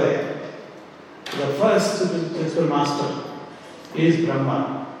Sampradaya. The first spiritual master is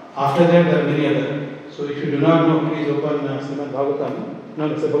Brahma. After that, there are many others. So if you do not know, please open Srimad Bhagavatam. No,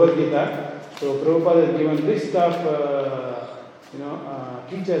 it's a Bhagavad Gita. So Prabhupada has given list of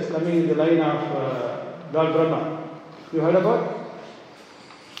teachers coming in the line of Lord Brahma. You heard about?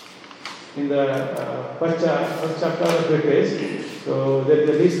 In the first chapter of the page, so there is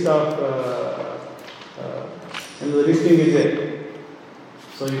a list of And the listing is there.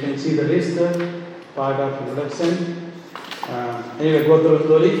 So you can see the list, part of introduction. Anyway, go through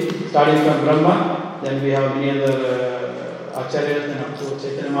slowly, starting from Brahma, then we have many other acharyas, then of course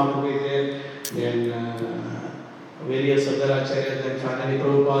Chaitanya Mahaprabhu is there, then various other acharyas, then finally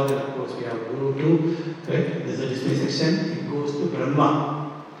Prabhupada, then of course we have Guru too, right? There's a display section, it goes to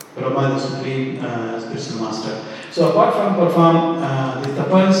Brahma. Brahma is the supreme spiritual master. So apart from perform the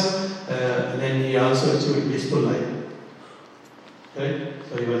tapas, then he also achieved blissful life. Right?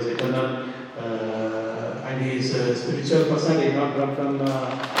 So he was eternal, and he is a spiritual person, he is not from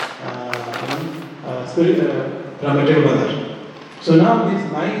material mother. So now these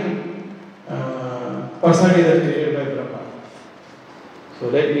 9 personalities are created by Brahma. So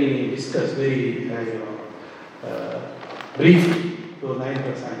let me discuss very briefly those 9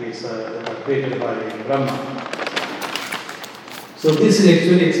 personalities that are created by Brahma. So this is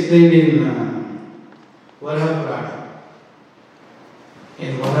actually explained in Varaha Purana.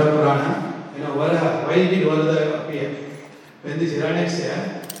 In Varaha Purana, Varaha, why did Varaha appear? When this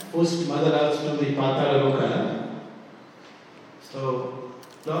Hiranyakshya pushed Mother Earth to the Patala Loka, so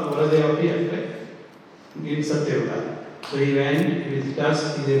Varaha appeared, right? In Satyavada. So he went, with his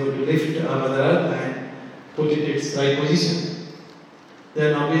task, he is able to lift Mother Earth and put it in its right position.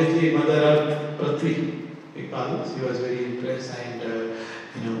 Then obviously Mother Earth, Prithvi, because she was very impressed and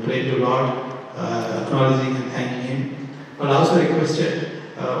prayed to Lord, acknowledging and thanking him. But also requested,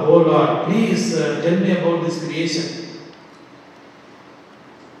 oh Lord, please tell me about this creation.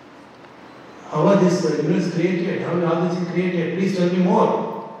 How are this universe created? How are all this created? Please tell me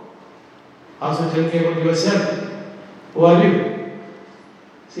more. Also tell me about yourself. Who are you?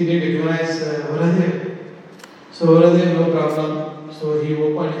 She didn't recognize Varaha. So Varaha, no problem. So he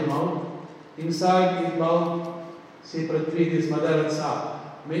opened his mouth. Inside his mouth, see Prithvi, this Mother Earth saw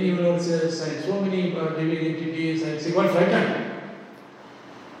many universes and so many living entities, and she got frightened.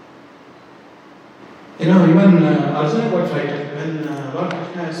 Even Arjuna got frightened. When Lord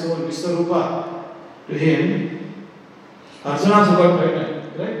Krishna has shown Vishwarupa to him, Arjuna also got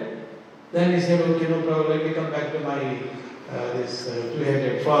frightened, right? Then he said, okay, no problem, let me come back to my this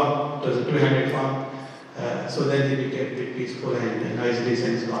two-handed form. It was a two-handed form. So then he became a bit peaceful and nicely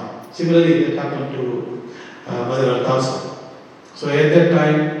and so on. Similarly, that happened to Mother Earth also. So at that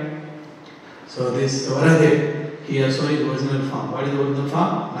time, so this Varaha, he has shown his original form. What is the original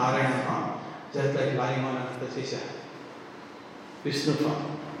form? Narayana form. Just like lying on Ananta Sesha. Vishnu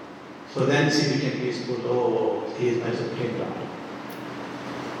form. So then she became peaceful. Oh, he is my supreme Lord.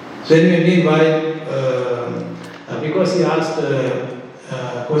 So anyway, meanwhile, because he asked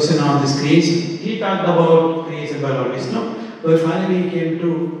a question on this creation, he talked about creation by Lord Vishnu, but finally he came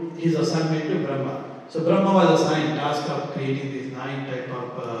to his assignment to Brahma. So Brahma was assigned task of creating these 9 type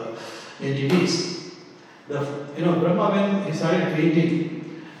of entities. Brahma, when he started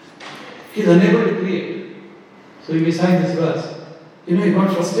creating, he is unable to create. So he recites this verse. He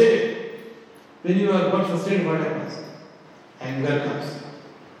got frustrated. When you are got frustrated, what happens? Anger comes.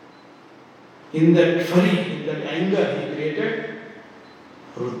 In that fury, in that anger, he created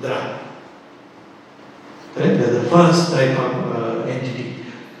Rudra. Right? That's the first type of entity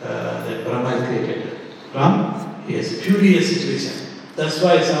that Brahma has created. From his furious situation. That's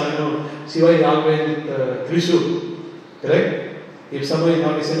why Shiva is always with Trishul. Correct? If someone is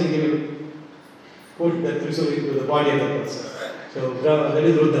not listening, he will put the Trishul into the body of the person. So that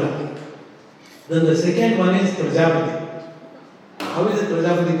is Rudra. Then the second one is Prajapati. How is the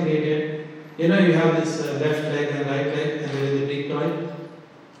Prajapati created? You have this left leg and right leg, and there is a big toy.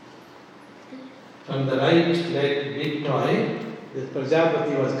 From the right leg, big toy, this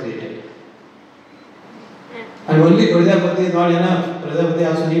Prajapati was created. And only Prajapati is not enough. Prajapati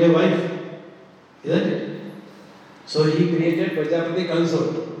also need a wife. Isn't it? So he created Prajapati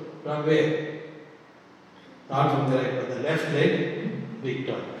consort. From where? Not from the right, but the left leg, big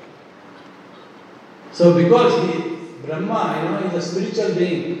toy. So because Brahma, is a spiritual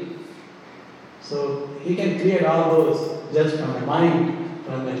being, so he can create all those just from the mind,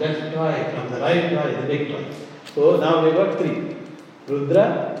 from the left toy, from the right toy, the big toy. So now we got 3.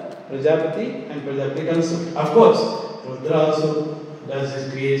 Rudra, Prajapati and Prajapati consort. Of course, Rudra also does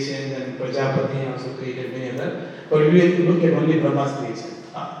his creation and Prajapati also created many other. But we will look at only Brahma's creation,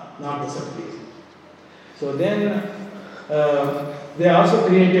 not the sub-creation. So then they also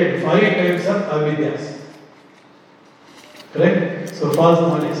created 5 types of avidyas. Correct? So false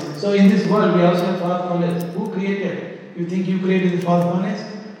knowledge. So in this world we also have false knowledge. Who created? You think you created the false knowledge?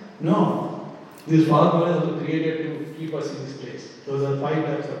 No. This false knowledge was created to keep us in this place. Those are 5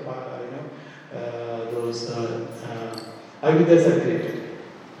 types of those avidyas are created.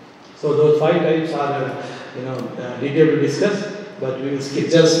 So those 5 types are detail to discuss, but we will skip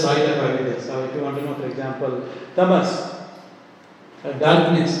just right up with this. So if you want to know, for example, tamas,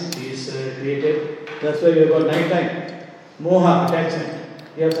 darkness is created. That's why we have got night time. Moha, attachment.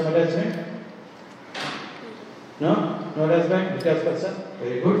 You have some attachment? No? No attachment? Because person?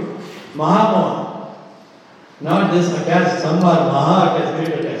 Very good. Mahamoha. Not just attached, some are Maha attached,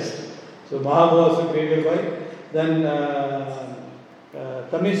 very attached. So Mahamoha also created by. Then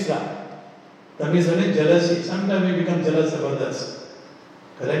Tamisra. Tamisra means jealousy. Sometimes we become jealous of others.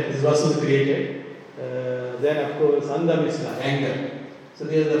 Correct? This was also created. Then of course Andamisra, anger. So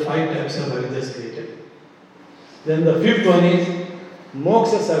these are the 5 types of avidas created. Then the 5th one is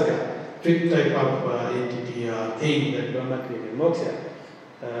Moksha Sarga. 5th type of entity or thing that Brahma created. Moksha.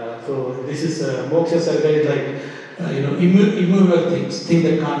 So this is Moksha Sarga is like immovable things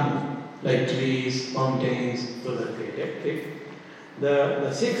that can't move, like trees, mountains, those are created. Okay? The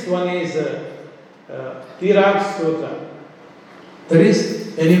 6th one is Tirak Stotra. That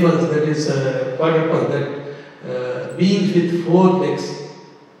is animals, that is quadruped, that beings with 4 legs,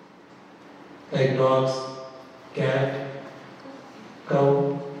 like dogs, cat,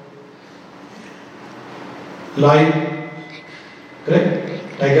 cow, lion, correct?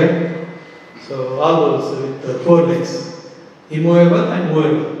 Tiger. So all those with 4 legs, immovable and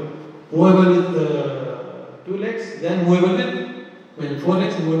movable. Movable with 2 legs, then movable with 4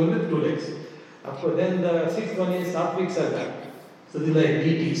 legs, movable with 2 legs. Of course, then the 6th one is Sattvic Sarga. So these are like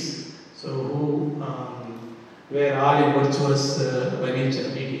deities. So who were all in virtuous by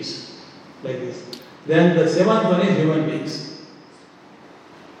nature, deities, like this. Then the 7th one is human beings.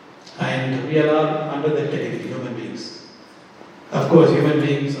 And we are all under that category, human beings. Of course, human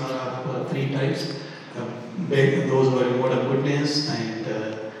beings are of 3 types. Those who are in mode of goodness and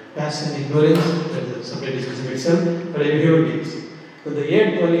passion, ignorance, that is a separate discussion itself, but human beings. So the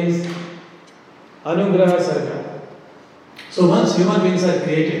 8th one is Anugraha Sarga. So once human beings are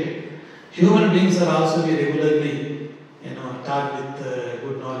created, human beings are also be regularly, taught with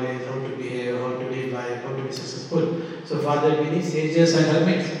good knowledge, how to behave, how to live life, how to be successful. So for that we need sages and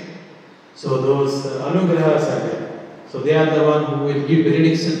hermits. So those Anugraha Sarga. So they are the one who will give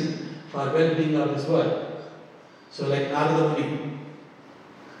benediction for well-being of this world. So like Narada Muni.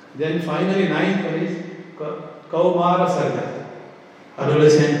 Then finally 9th one is Kaumara Sarga.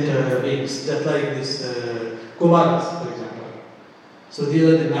 Adolescent beings, just like this Kumaras, for example. So these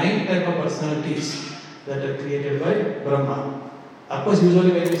are the 9 type of personalities that are created by Brahma. Of course,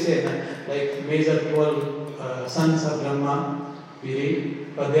 usually when we say like major 12 sons of Brahma, we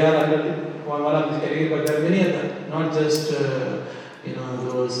read, but they are under one of this category, but there are many other, not just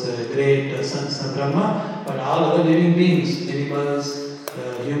those great sons of Brahma, but all other living beings, animals,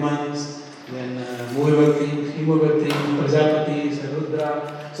 humans, then movable things, immovable things, Prajapatis,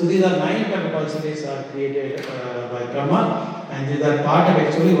 Rudra. So these are 9 type of personalities are created by Brahma, and these are part of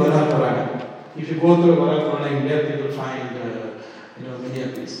actually Varaha Purana. If you go through Varaha Purana in depth, you will find many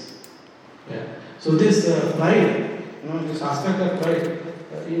of these. Yeah. So this pride, this aspect of pride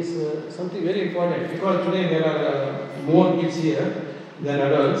is something very important, because today there are more kids here than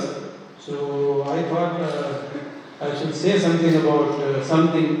adults. So I thought I should say something about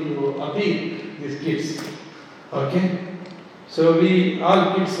something to appeal these kids. Okay? So we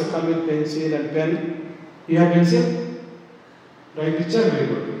all kids come with pencil and pen. You have pencil? Write picture? Very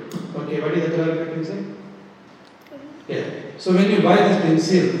good. Okay, what is the color of the pencil? Yeah. So when you buy this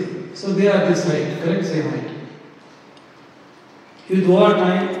pencil, so they are this height, correct? Same height. With over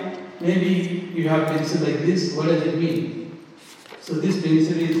time, maybe you have pencil like this. What does it mean? So this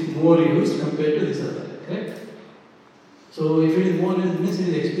pencil is more used compared to this other, correct? So if it is more used, means it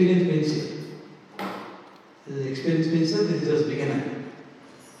is experienced pencil. This is experienced pencil, this is just beginner.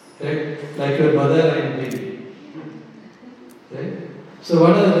 Correct? Like your mother and baby. Right? So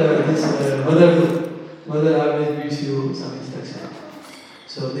what are this mother do? Mother always gives you some instruction.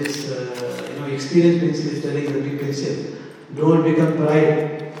 So this experienced pencil is telling the big pencil, don't become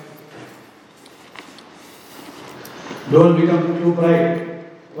pride. Don't become too pride.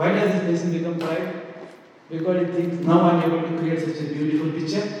 Why does this pencil become pride? Because it thinks, now I am able to create such a beautiful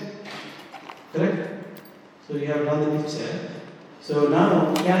picture. Correct? So you have done the picture. So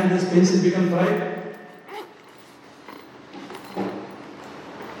now, can this pencil become pride?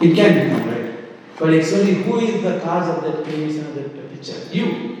 It can become pride. But actually, who is the cause of that creation of that picture?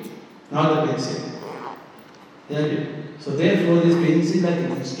 You, not the pencil. So therefore, this pencil is like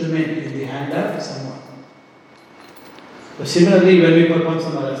an instrument in the hand of someone. So similarly, when we perform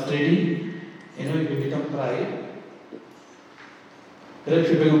some study, if you become pride, if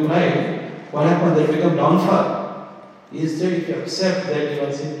you become pride, what happens? They become downfall. Instead, if you accept that you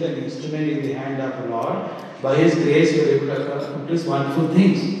are simply an instrument in the hand of the Lord, by His grace you are able to accomplish wonderful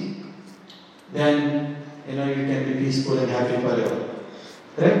things. Then, you can be peaceful and happy forever.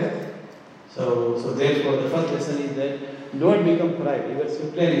 Correct? So therefore, the first lesson is that don't become pride. You are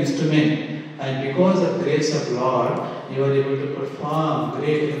simply an instrument, and because of grace of Lord, you are able to perform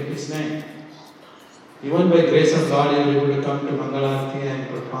great accomplishment. Even by grace of God, you are able to come to Mangalarti and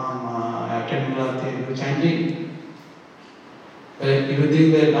perform, attend Mangalarti and do chanting. If you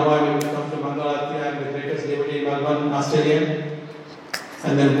think that now I will come to Mangalarti, I am the greatest devotee in Melbourne, Australia,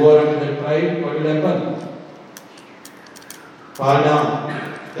 and then go around with that pride, what will happen? Fall down.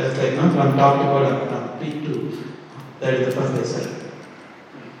 That's like from top to bottom, from peak to. That is the first lesson.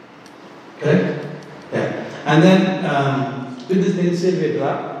 Correct? Yeah. And then with this pencil we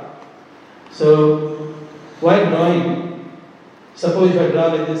draw. So while drawing, suppose if I draw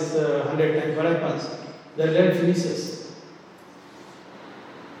like this 100 times, what happens? The lead finishes.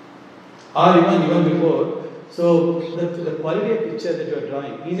 Or even before. So the quality of picture that you are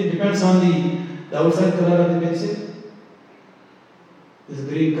drawing, it depends on the outside color of the pencil. This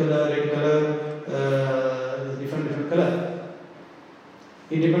green color, red color, different color.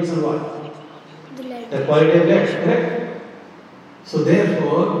 It depends on what? The quality of lead, correct? So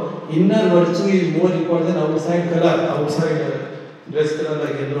therefore, inner virtue is more important than outside color. Outside dress color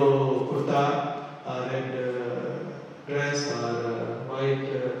like yellow kurta, red dress, or white,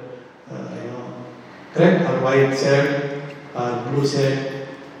 correct? Or white shirt, or blue shirt.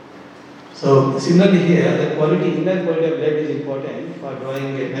 So similarly here, the inner quality of lead is important for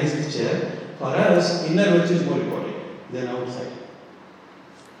drawing a nice picture. For us, inner virtue is more important than outside.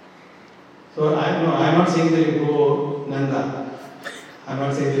 So I'm not saying that you go nanga. I'm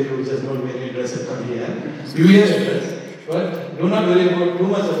not saying that you just don't wear a dress and come here. You wear a dress, but do not worry about too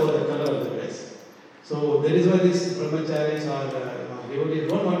much about the color of the dress. So that is why these brahmacharis or devotees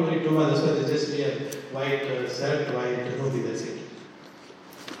don't want to worry too much. That's why they just wear white shirt, white dhoti, that's it.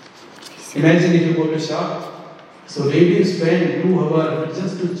 Imagine if you go to shop, so ladies spend 2 hours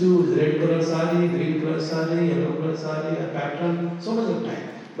just to choose red color sari, green color sari, yellow color sari, a pattern, so much of time.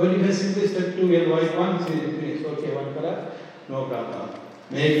 But if I simply step to a white one, say finish, okay, one color, no problem.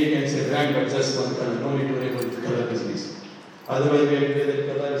 Maybe you can say brand, but just one color, no need to worry about the color business. Otherwise, we have to wear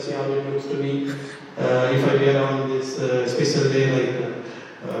that color, see how it looks to me. If I wear on this special day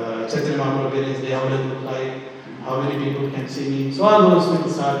like Chaitanya Mahaprabhu Parents Day, how does it look like? How many people can see me? So all those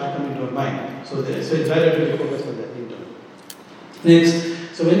things start to come into our mind. So it's better to focus on that internal.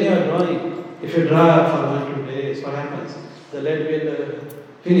 Next, so when you are drawing, if you draw for 1 2 days, what happens? The lead will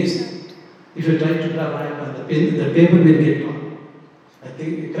finish. If you try to draw, what happens? The paper will get gone. I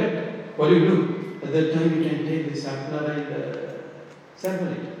think, correct? What do you do? At that time you can take the sapna and sample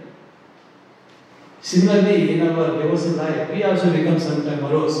it. Similarly, in our devotional life, we also become sometimes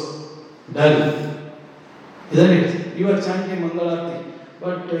morose, dull. Isn't it? You are chanting Mangalarti,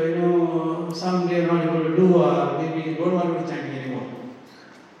 but someday you are not able to do, or maybe you don't want to be chanting anymore.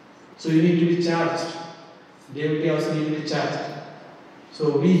 So you need to be charged. Devotee also need to be charged.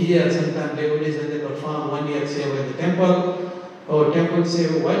 So we hear sometimes devotees when they perform 1 year seva in the temple, or temple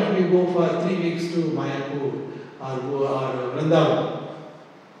say, why don't we go for 3 weeks to Mayapur or Vrindavan?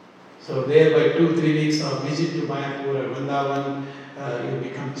 So there by 2-3 weeks of visit to Mayapur or Vrindavan, you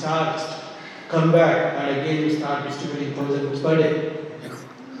become charged. Come back and again you start distributing 1,000 books per day.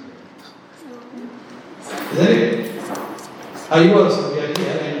 Isn't it? You also, we are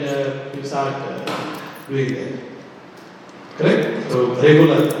here and you start doing that. Correct? So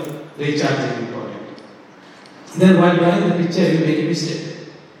regular recharging is important. Then while drawing the picture, you make a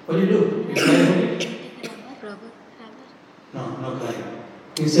mistake. What do? You cry for it? No crying.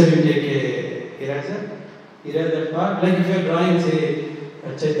 Instead you take a eraser, erase that part. Like if you are drawing, say,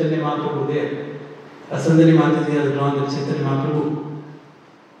 Chaitanya Mahaprabhu there. Asandhani Mataji has drawn the Chaitanya Mahaprabhu.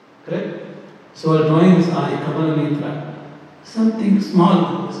 Correct? So while drawing this eye, Kamala Nitra, something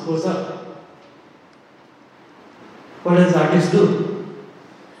small just goes up. What does artists do?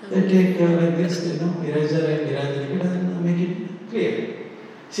 They take like this, eraser and erase it and make it clear.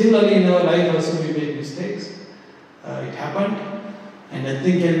 Similarly, in our life also we make mistakes. It happened and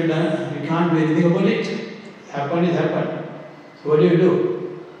nothing can be done. We can't do anything about it. Happened is happened. So what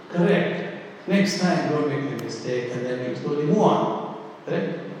do? Correct. Next time, don't make a mistake and then you slowly move on.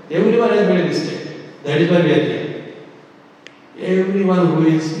 Correct? Everyone has made a mistake. That is why we are here. Everyone who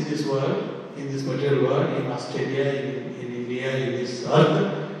is in this world, in this material world, in Australia, in India, in this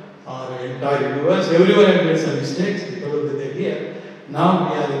earth, or entire universe, everyone has made some mistakes because of that here.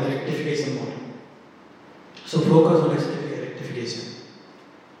 Now we are in the rectification mode. So focus on rectification.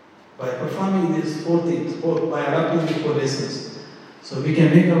 by performing these 4 things, by adopting the 4 lessons. So we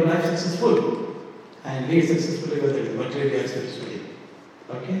can make our life successful and lead successfully with it, materially and spiritually.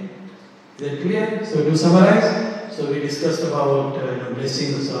 Okay? Is that clear? So to summarize, so we discussed about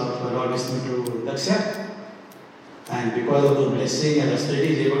blessings of Lord Vishnu to Daksha. And because of the blessing and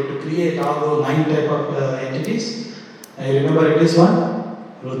austerity, he is able to create all those 9 type of entities. And you remember at least one?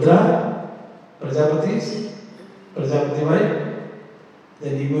 Rudra, Prajapatis, Prajapati wife,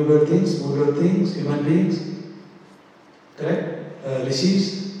 then immovable things, movable things, human beings, correct?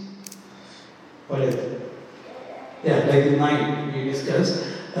 Rishis, what else? Yeah, like the 9 we discussed.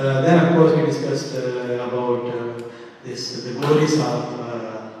 Then of course we discussed about the glories of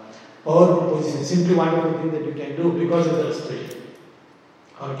power position, simply wonderful thing that you can do because of the austerity.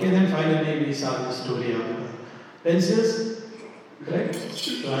 Okay, then finally we saw the story of pencils, correct?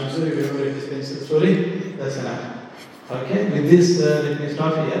 So I'm sure you remember this pencil story, that's enough. Okay, with this let me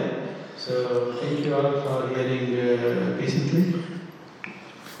stop here. So thank you all for hearing patiently.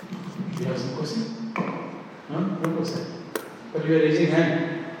 You have some question? No? No question. But you are raising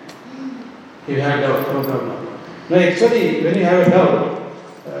hand. You have a doubt, no problem. No, actually when you have a doubt,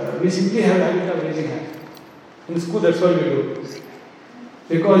 we simply have a habit of raising hand. In school that's what we do.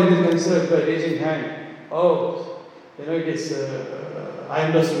 Because it is considered by raising hand, oh, it is, I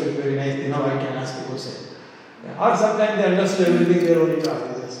understood it very nicely, now I can ask a question. Or sometimes they understood everything, they are only talk,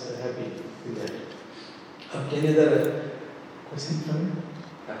 they are just happy with that. Okay, any other question from you?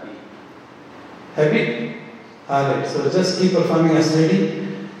 Happy. Happy? Alright, so just keep performing austerity.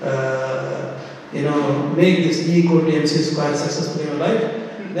 Make this E equal to MC square successful in your life,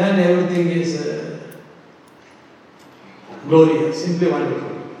 then everything is glorious, simply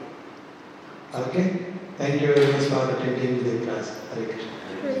wonderful. Okay? Thank you very much for attending the class. Hare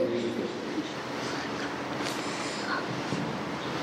Krishna.